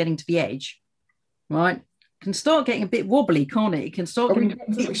start getting to the edge, right, it can start getting a bit wobbly, can't it? It can start getting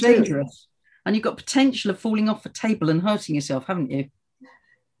a bit dangerous. And you've got potential of falling off the table and hurting yourself, haven't you?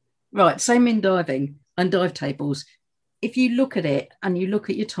 Right. Same in diving and dive tables. If you look at it and you look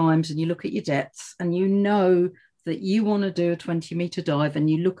at your times and you look at your depths and you know that you want to do a 20-meter dive and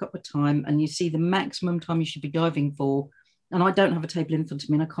you look up the time and you see the maximum time you should be diving for, and I don't have a table in front of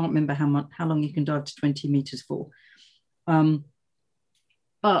me and I can't remember how long you can dive to 20 meters for.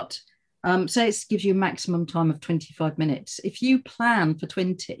 But say it gives you a maximum time of 25 minutes. If you plan for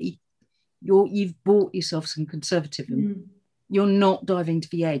 20, you've bought yourself some conservatism. You're not diving to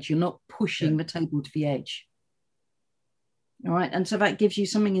the edge. You're not pushing the table to the edge. All right. And so that gives you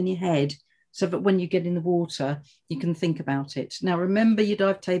something in your head so that when you get in the water, you can think about it. Now, remember, your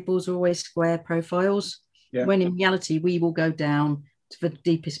dive tables are always square profiles. Yeah. When in reality, we will go down to the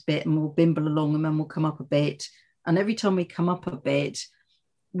deepest bit and we'll bimble along and then we'll come up a bit. And every time we come up a bit,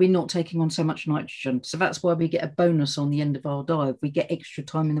 we're not taking on so much nitrogen. So that's why we get a bonus on the end of our dive. We get extra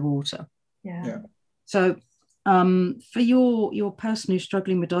time in the water. Yeah. So for your person who's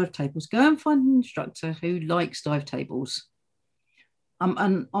struggling with dive tables, go and find an instructor who likes dive tables.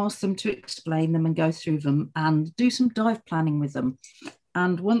 And ask them to explain them and go through them and do some dive planning with them.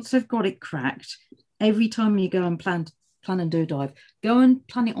 And once they've got it cracked, every time you go and plan and do a dive, go and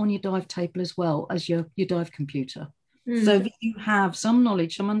plan it on your dive table as well as your dive computer. So that you have some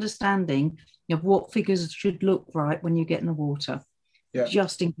knowledge, some understanding of what figures should look right when you get in the water. Yeah.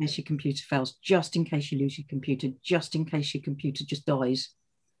 Just in case your computer fails, just in case you lose your computer, just in case your computer just dies.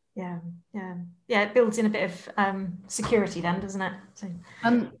 Yeah. It builds in a bit of security then, doesn't it?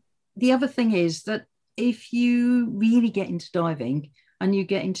 So. The other thing is that if you really get into diving and you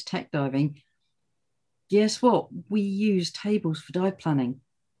get into tech diving, guess what? We use tables for dive planning.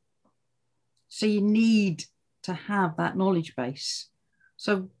 So you need to have that knowledge base.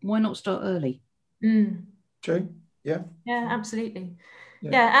 So why not start early? True. Yeah. Yeah, absolutely.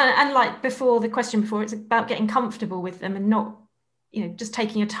 Yeah. And like before, the question before, it's about getting comfortable with them and not, just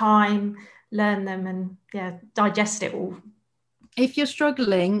taking your time, learn them and digest it all. If you're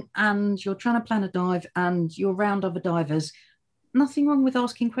struggling and you're trying to plan a dive and you're around other divers, nothing wrong with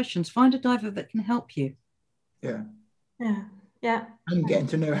asking questions. Find a diver that can help you. Yeah. Yeah. And getting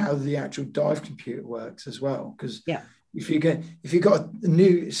to know how the actual dive computer works as well. Because if you got a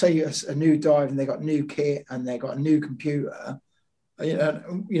new dive and they got new kit and they got a new computer, we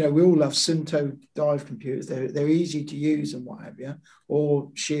all love Sunto dive computers. They're easy to use and what have you,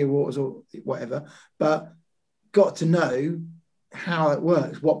 or Shearwaters or whatever. But got to know how it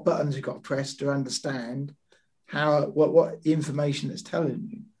works, what buttons you've got to press to understand what information it's telling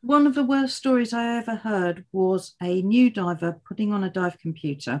you. One of the worst stories I ever heard was a new diver putting on a dive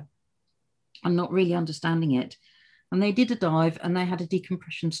computer and not really understanding it. And they did a dive and they had a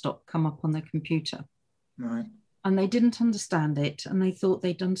decompression stop come up on their computer. Right. And they didn't understand it and they thought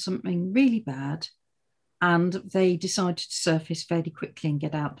they'd done something really bad and they decided to surface fairly quickly and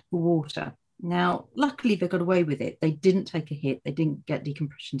get out of the water. Now, luckily they got away with it. They didn't take a hit. They didn't get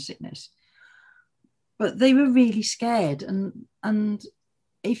decompression sickness. But they were really scared. And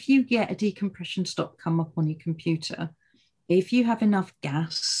if you get a decompression stop come up on your computer, if you have enough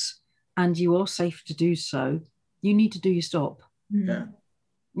gas and you are safe to do so, you need to do your stop. Yeah.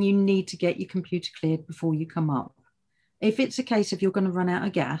 You need to get your computer cleared before you come up. If it's a case of you're going to run out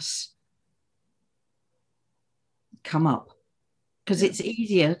of gas, come up. Because it's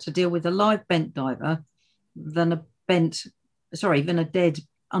easier to deal with a live bent diver than a dead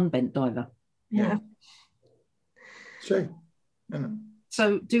unbent diver. Yeah. Sure.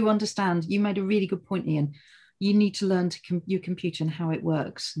 So do understand, you made a really good point, Ian. You need to learn your computer and how it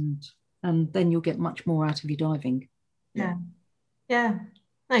works, and then you'll get much more out of your diving. Yeah.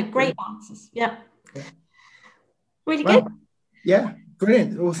 No, great answers. Yeah. Really good. Yeah,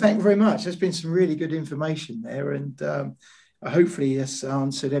 brilliant. Well, thank you very much. There's been some really good information there, and hopefully it's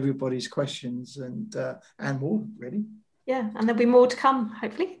answered everybody's questions and more, really. Yeah, and there'll be more to come,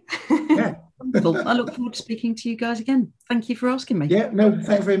 hopefully. Yeah. Wonderful. I look forward to speaking to you guys again. Thank you for asking me. Yeah, no,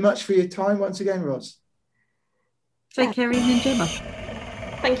 thank you very much for your time once again, Ros. Take care, Ian and Gemma.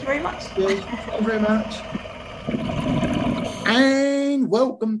 Thank you very much. Yeah, thank you very much. And again,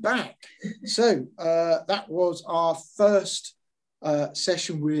 welcome back. So that was our first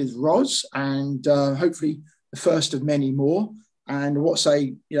session with Ros, and hopefully the first of many more. And what's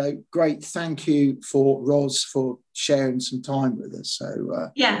a great thank you for Ros for sharing some time with us.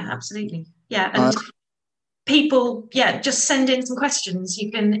 So yeah, absolutely. Yeah, and people, just send in some questions.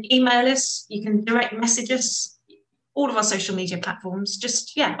 You can email us, you can direct message us, all of our social media platforms.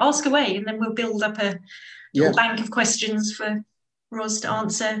 Just ask away, and then we'll build up a little bank of questions for Ros to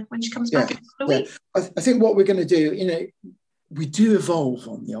answer when she comes back in a couple of weeks. I think what we're going to do, we do evolve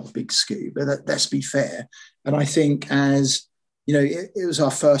on the old Big Scuba, let's be fair. And I think as, it was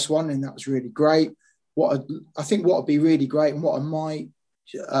our first one, and that was really great. I think what would be really great, and what I might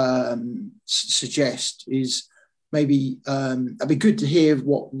suggest is maybe it'd be good to hear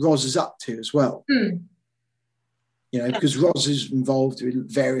what Ros is up to as well. Because Ros is involved in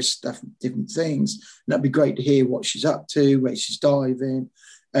various different things, and that'd be great to hear what she's up to, where she's diving.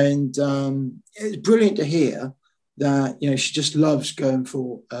 And it's brilliant to hear that she just loves going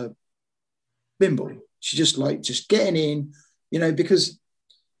for a bimble. She just getting in, because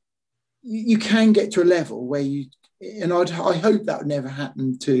you can get to a level where I hope that would never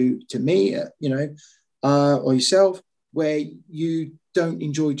happen to me, or yourself, where you don't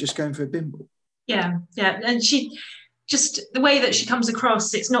enjoy just going for a bimble. Yeah, and she just, the way that she comes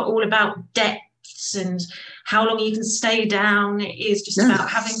across, it's not all about depths and how long you can stay down. It is just about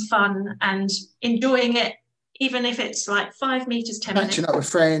having fun and enjoying it, even if it's like 5 meters, 10 minutes. Catching up with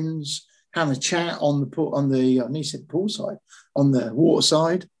friends, having a chat on the I said pool side, on the water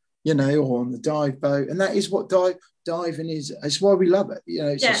side, or on the dive boat. And that is what diving is. It's why we love it.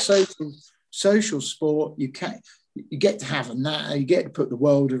 It's a social sport. You get to have that. You get to put the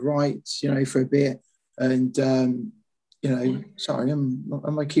world to rights, for a bit. And sorry,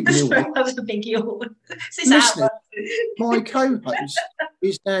 am I keeping you awake? That was a big yawn. Listen, my co-host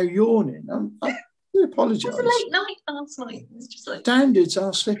is now yawning. I do apologise. It was a late night last night. It's just like standards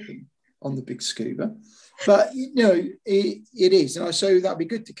are slipping on the Big Scuba, but it is. And so that'd be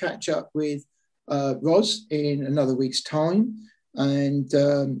good to catch up with Ros in another week's time and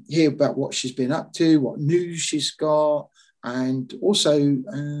hear about what she's been up to, what news she's got, and also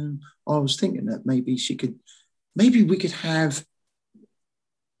I was thinking that maybe we could have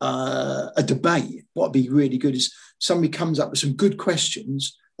a debate. What'd be really good is somebody comes up with some good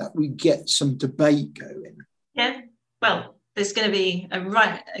questions that we get some debate going. Yeah, well, there's going to be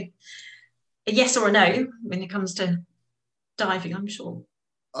a yes or a no when it comes to diving, I'm sure.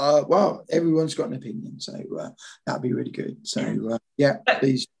 Well, everyone's got an opinion, so that'd be really good. So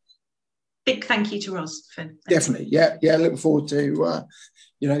please. Big thank you to Ros for definitely. Yeah. Looking forward to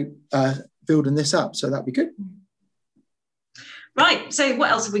building this up. So that'd be good. Right. So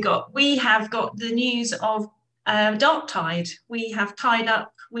what else have we got? We have got the news of Dark Tide. We have tied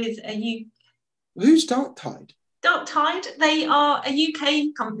up with Who's Dark Tide? Dark Tide. They are a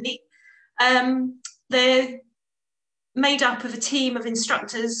UK company. They're made up of a team of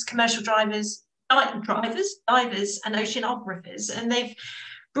instructors, commercial divers, and oceanographers, and they've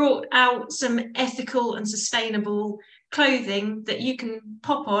brought out some ethical and sustainable clothing that you can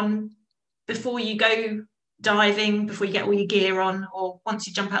pop on before you go diving, before you get all your gear on, or once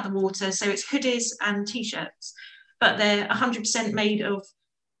you jump out the water. So it's hoodies and t-shirts, but they're 100% made of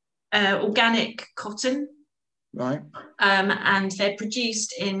organic cotton, right? And they're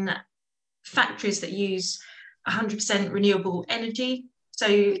produced in factories that use 100% renewable energy.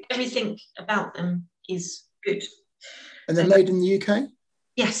 So everything about them is good. And they're made in the UK?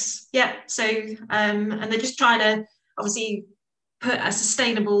 Yes, yeah. So and they're just trying to obviously put a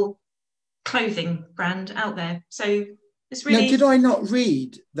sustainable clothing brand out there. So it's really. Now, did I not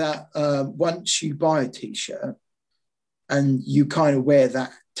read that once you buy a t-shirt and you kind of wear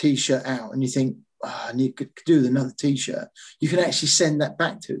that t-shirt out and you think, I need to do another t-shirt, you can actually send that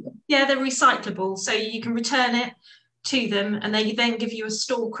back to them? Yeah, they're recyclable, so you can return it to them, and they then give you a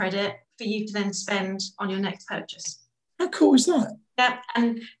store credit for you to then spend on your next purchase. How cool is that? Yeah,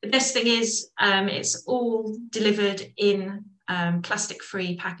 and the best thing is it's all delivered in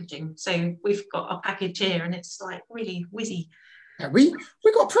plastic-free packaging. So we've got our package here, and it's like really whizzy. Have we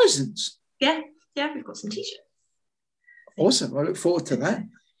got presents? Yeah, we've got some t-shirts. Awesome. I look forward to that.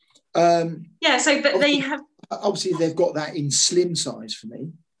 But they have obviously they've got that in slim size for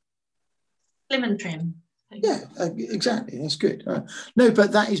me. Slim and trim. Yeah, exactly. That's good. No,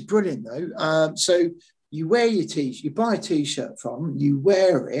 but that is brilliant though. So you wear your t-shirt, you buy a t-shirt from, you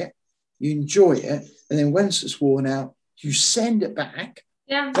wear it, you enjoy it, and then once it's worn out, you send it back.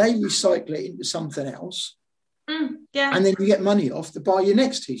 Yeah. They recycle it into something else. Yeah. And then you get money off to buy your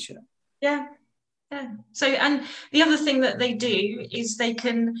next t-shirt. Yeah. Yeah. So, and the other thing that they do is they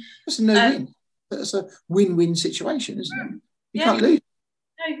can. That's a no-win. That's a win-win situation, isn't it? You can't lose.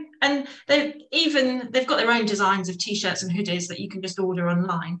 No. And they've got their own designs of t-shirts and hoodies that you can just order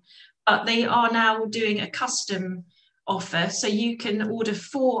online, but they are now doing a custom offer, so you can order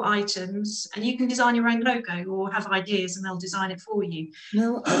 4 items and you can design your own logo or have ideas and they'll design it for you.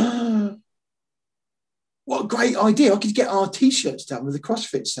 No. What a great idea. I could get our t-shirts done with the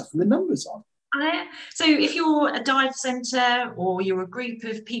CrossFit stuff and the numbers on. So if you're a dive centre or you're a group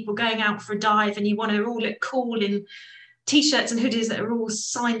of people going out for a dive and you want to all look cool in t-shirts and hoodies that are all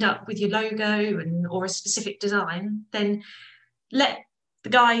signed up with your logo or a specific design, then let the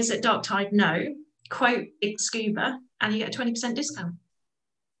guys at Dark Tide know, quote Big Scuba, and you get a 20% discount.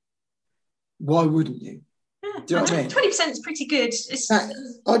 Why wouldn't you? Yeah, do you know what I mean? 20% is pretty good.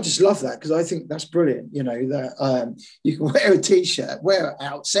 I just love that, because I think that's brilliant. You know, that you can wear a t-shirt, wear it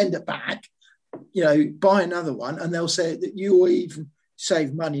out, send it back, you know, buy another one, and they'll say that you will even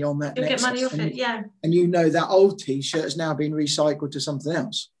save money on that. You'll get money off it, yeah. And you know that old t-shirt has now been recycled to something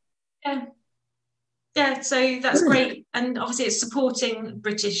else. Yeah, so that's great. And obviously it's supporting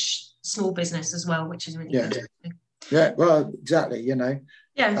British small business as well, which is really good. Yeah, well, exactly, you know.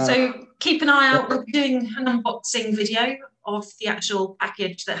 Yeah, so keep an eye out. We'll be doing an unboxing video of the actual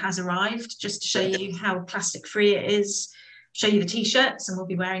package that has arrived, just to show you how plastic free it is, show you the t-shirts, and we'll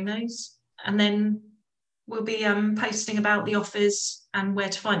be wearing those. And then we'll be posting about the offers and where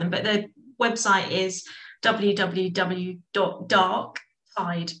to find them. But the website is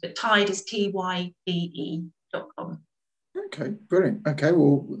www.darktide, but Tide is TYDE.com. Okay, brilliant. Okay,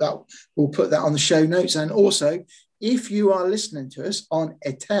 well, we'll put that on the show notes. And also, if you are listening to us on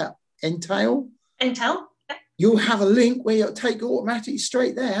Entel, you'll have a link where you'll take automatically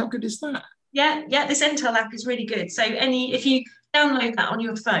straight there. How good is that? Yeah, this Entel app is really good. So if you download that on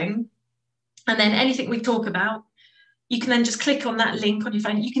your phone, and then anything we talk about, you can then just click on that link on your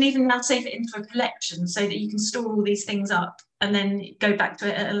phone. You can even now save it into a collection so that you can store all these things up and then go back to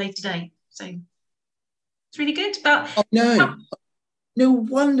it at a later date. So it's really good. But no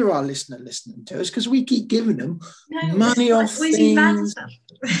wonder our listening to us, because we keep giving them money off things,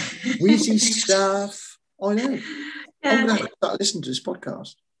 wheezy stuff. I know. I'm going to start listening to this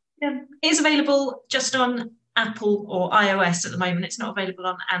podcast. Yeah, it's available just on Apple or iOS at the moment. It's not available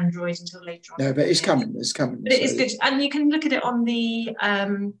on Android until later on. No, but it's coming. It's coming. But it is good, and you can look at it on the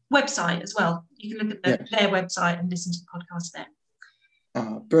website as well. You can look at their website and listen to the podcast there.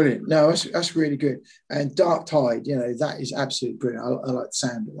 Brilliant. No, that's really good. And Dark Tide, you know, that is absolutely brilliant. I like the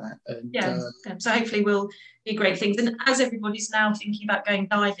sound of that. And, so hopefully we'll do great things. And as everybody's now thinking about going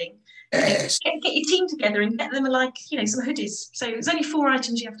diving, get your team together and get them some hoodies. So it's only 4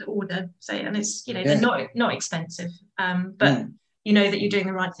 items you have to order. So, and it's, they're not expensive, but you know that you're doing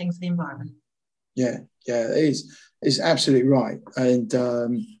the right thing for the environment. Yeah, it is. It's absolutely right. And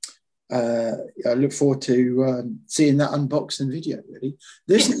I look forward to seeing that unboxing video, really.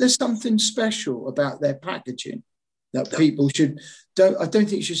 There's something special about their packaging that people I don't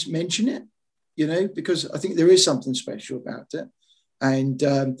think you should mention it, you know, because I think there is something special about it. And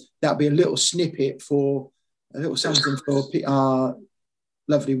that'll be a little snippet something for our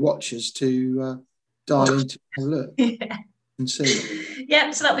lovely watchers to dial into and look and see. Yeah,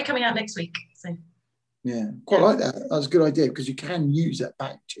 so that'll be coming out next week. So. Yeah, quite like that. That's a good idea, because you can use that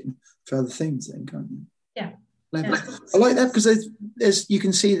packaging for other things then, can't you? Yeah. I like that, because there's you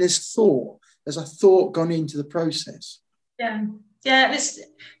can see there's thought. There's a thought gone into the process. Yeah.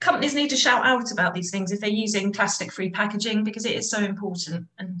 Companies need to shout out about these things if they're using plastic-free packaging, because it is so important.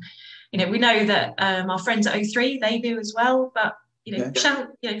 And we know that our friends at O3, they do as well. But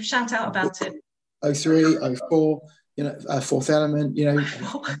shout out about it. O3, O4, Fourth Element,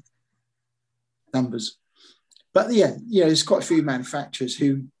 numbers. But there's quite a few manufacturers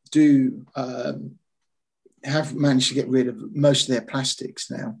who do have managed to get rid of most of their plastics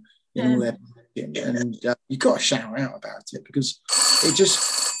now in all their packaging, and you've got to shout out about it, because it just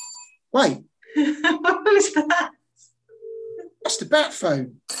wait. What was that? That's the bat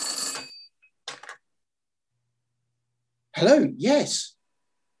phone. Hello, yes.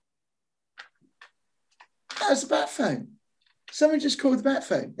 That was the bat phone. Someone just called the bat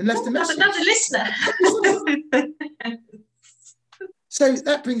phone and left a message. Another listener. So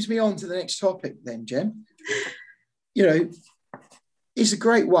that brings me on to the next topic then, Jen. It's a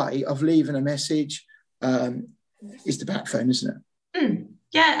great way of leaving a message. Is the bat phone, isn't it?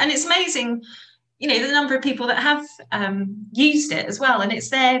 Yeah, and it's amazing, the number of people that have used it as well. And it's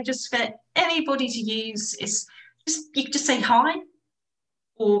there just for anybody to use. You can just say hi,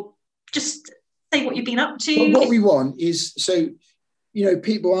 or just say what you've been up to. Well, what we want is, so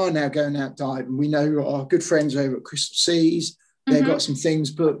people are now going out diving. We know our good friends over at Crystal Seas. They've got some things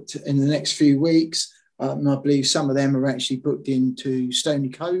booked in the next few weeks. And I believe some of them are actually booked into Stony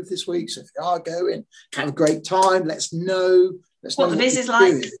Cove this week. So if you are going, have a great time. Let us know. What the viz is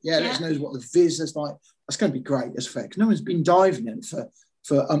like. Yeah, let us know what the viz is like. That's going to be great, that's fair. Because no one's been diving in for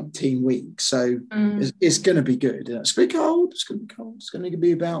umpteen weeks. So it's going to be good. It's going to be cold. It's going to be cold. It's going to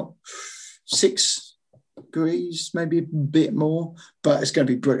be about 6 degrees, maybe a bit more. But it's going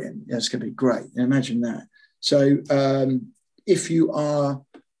to be brilliant. Yeah, it's going to be great. Imagine that. So if you are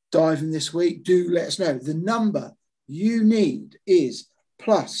diving this week, do let us know. The number you need is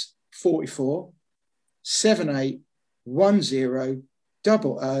 +44 78 10 00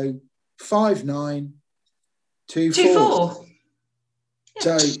 59 24.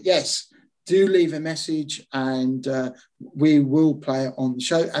 So yes, do leave a message and we will play it on the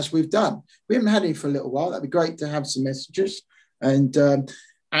show as we've done. We haven't had any for a little while. That'd be great to have some messages. And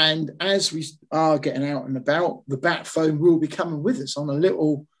as we are getting out and about, the bat phone will be coming with us on a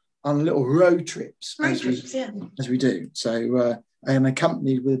little road trips as we do. So I am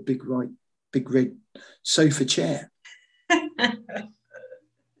accompanied with a big red sofa chair.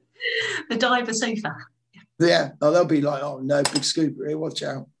 The diver sofa. Yeah, they'll be like, oh no, big scuba here, watch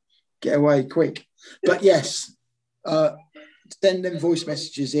out, get away quick. But yes, send them voice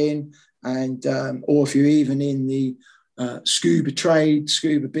messages in, and or if you're even in the scuba trade,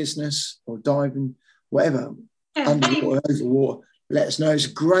 scuba business, or diving, whatever, underwater, over water, let us know. It's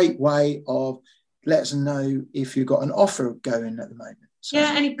a great way of let us know if you've got an offer going at the moment. So,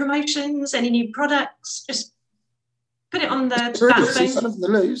 any promotions, any new products, just put it on the nothing to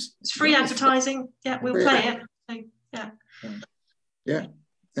lose. It's free advertising. Yeah, we'll play it. So, yeah,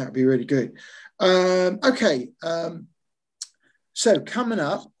 that'd be really good. Okay. So coming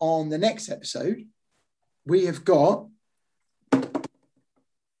up on the next episode, we have got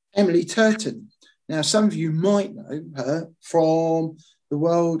Emily Turton. Now, some of you might know her from the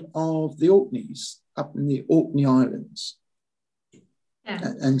world of the Orkneys, up in the Orkney Islands.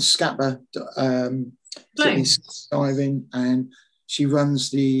 And Scuba diving, and she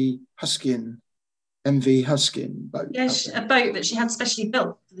runs the MV Huskin boat. Yeah, a boat that she had specially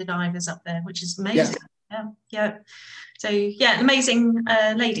built for the divers up there, which is amazing. Yeah. So an amazing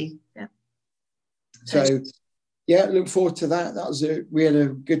lady. Yeah. So look forward to that. We had a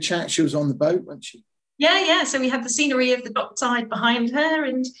good chat. She was on the boat, wasn't she? Yeah. So we had the scenery of the dockside behind her,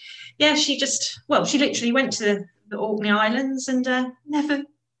 and she literally went to the Orkney Islands and never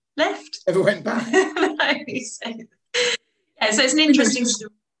left. Never went back. So it's an interesting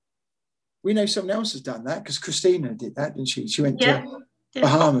story. We know someone else has done that because Christina did that, didn't she? She went to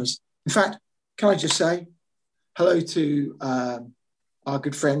Bahamas. In fact, can I just say hello to our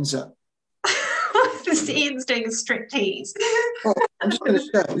good friends at Ian's doing a striptease. Oh, I'm just going to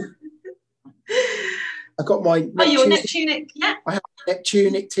show. I've got my your Neptunic, I have a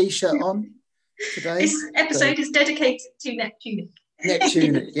Neptunic t-shirt on today. This episode is dedicated to Neptunic.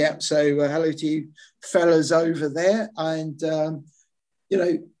 Neptunic, yeah. So hello to you fellas over there. And,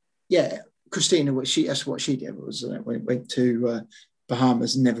 Christina, that's what she did, was went to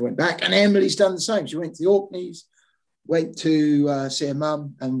Bahamas and never went back. And Emily's done the same. She went to the Orkneys, went to see her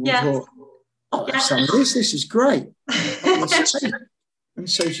mum, and we thought, some of this is great. And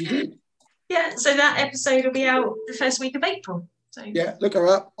so she did. Yeah, so that episode will be out the first week of April. So look her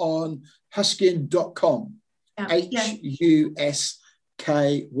up on huskin.com.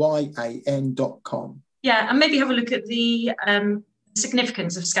 HUSKYAN.com. Yeah, and maybe have a look at the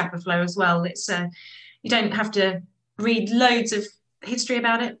significance of Scapa Flow as well. It's you don't have to read loads of history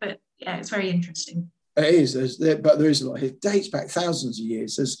about it, but it's very interesting. It is, but there is a lot. It dates back thousands of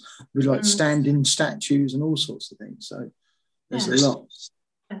years. There's standing statues and all sorts of things. So there's a lot.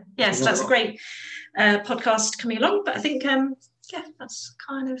 Yes, that's a great podcast coming along. But I think that's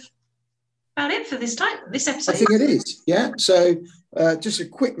kind of about it for this episode. I think it is. Yeah. So just a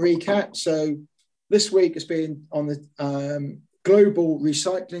quick recap. So this week has been on the Global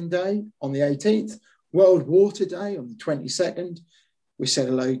Recycling Day on the 18th, World Water Day on the 22nd. We said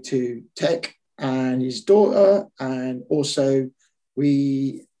hello to Tech and his daughter, and also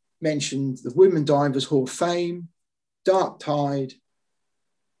we mentioned the Women Divers Hall of Fame, Dark Tide,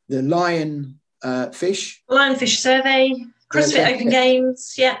 the Lionfish Survey, CrossFit Open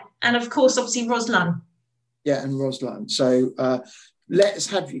Games, and of course, obviously, Ros Lunn. Yeah, and Ros Lunn. So let us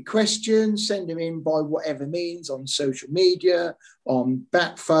have your questions, send them in by whatever means, on social media, on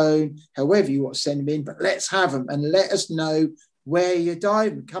bat phone, however you want to send them in, but let's have them and let us know where you're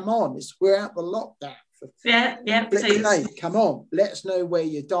diving. Come on, we're out the lockdown. Yeah. Come on, let us know where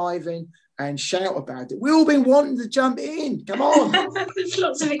you're diving and shout about it. We've all been wanting to jump in. Come on. There's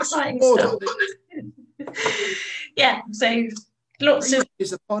lots of exciting stuff. Yeah, so lots of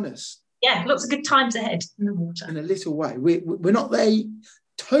is upon us. Yeah, lots of good times ahead in the water. In a little way. We're not there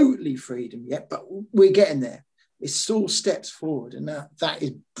totally freedom yet, but we're getting there. It's still steps forward, and that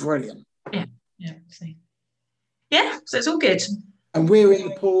is brilliant. So it's all good. And we're in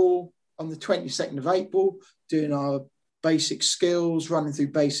the pool on the 22nd of April doing our basic skills, running through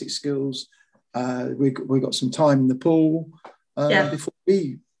basic skills. We've got some time in the pool before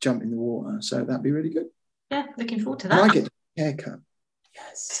we jump in the water, so that'd be really good. Yeah, looking forward to that. And I get a haircut.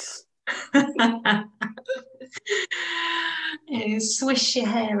 Yes. Swish your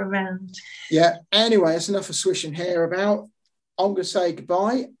hair around. Yeah, anyway, it's enough of swishing hair about. I'm going to say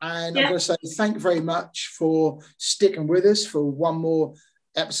goodbye, and I'm going to say thank you very much for sticking with us for one more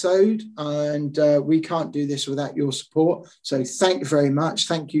episode, and we can't do this without your support, so thank you very much.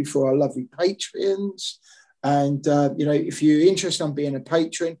 Thank you for our lovely patrons, and if you're interested in being a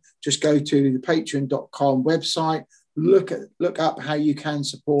patron, just go to the patreon.com website, look up how you can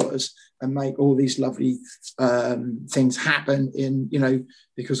support us and make all these lovely things happen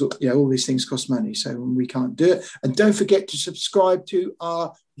because all these things cost money, so we can't do it. And don't forget to subscribe to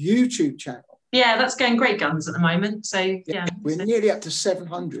our YouTube channel. Yeah, that's going great guns at the moment. So we're nearly up to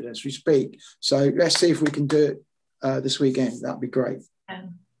 700 as we speak. So let's see if we can do it this weekend. That'd be great.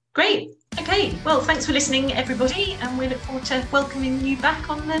 Great. Okay. Well, thanks for listening, everybody, and we look forward to welcoming you back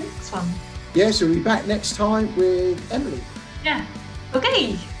on the next one. Yeah, so we'll be back next time with Emily. Yeah.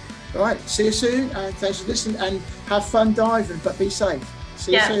 Okay. All right. See you soon, and thanks for listening. And have fun diving, but be safe.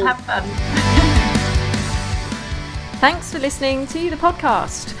 See you soon. Have fun. Thanks for listening to the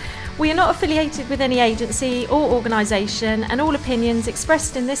podcast. We are not affiliated with any agency or organisation, and all opinions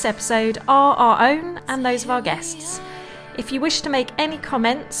expressed in this episode are our own and those of our guests. If you wish to make any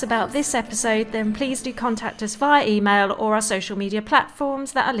comments about this episode, then please do contact us via email or our social media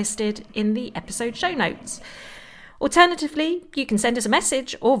platforms that are listed in the episode show notes. Alternatively, you can send us a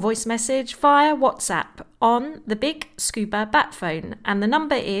message or voice message via WhatsApp on the Big Scuba bat phone, and the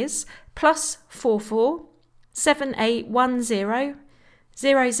number is +44 7810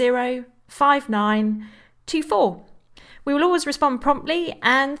 005924. We will always respond promptly,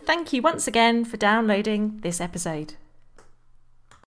 and thank you once again for downloading this episode.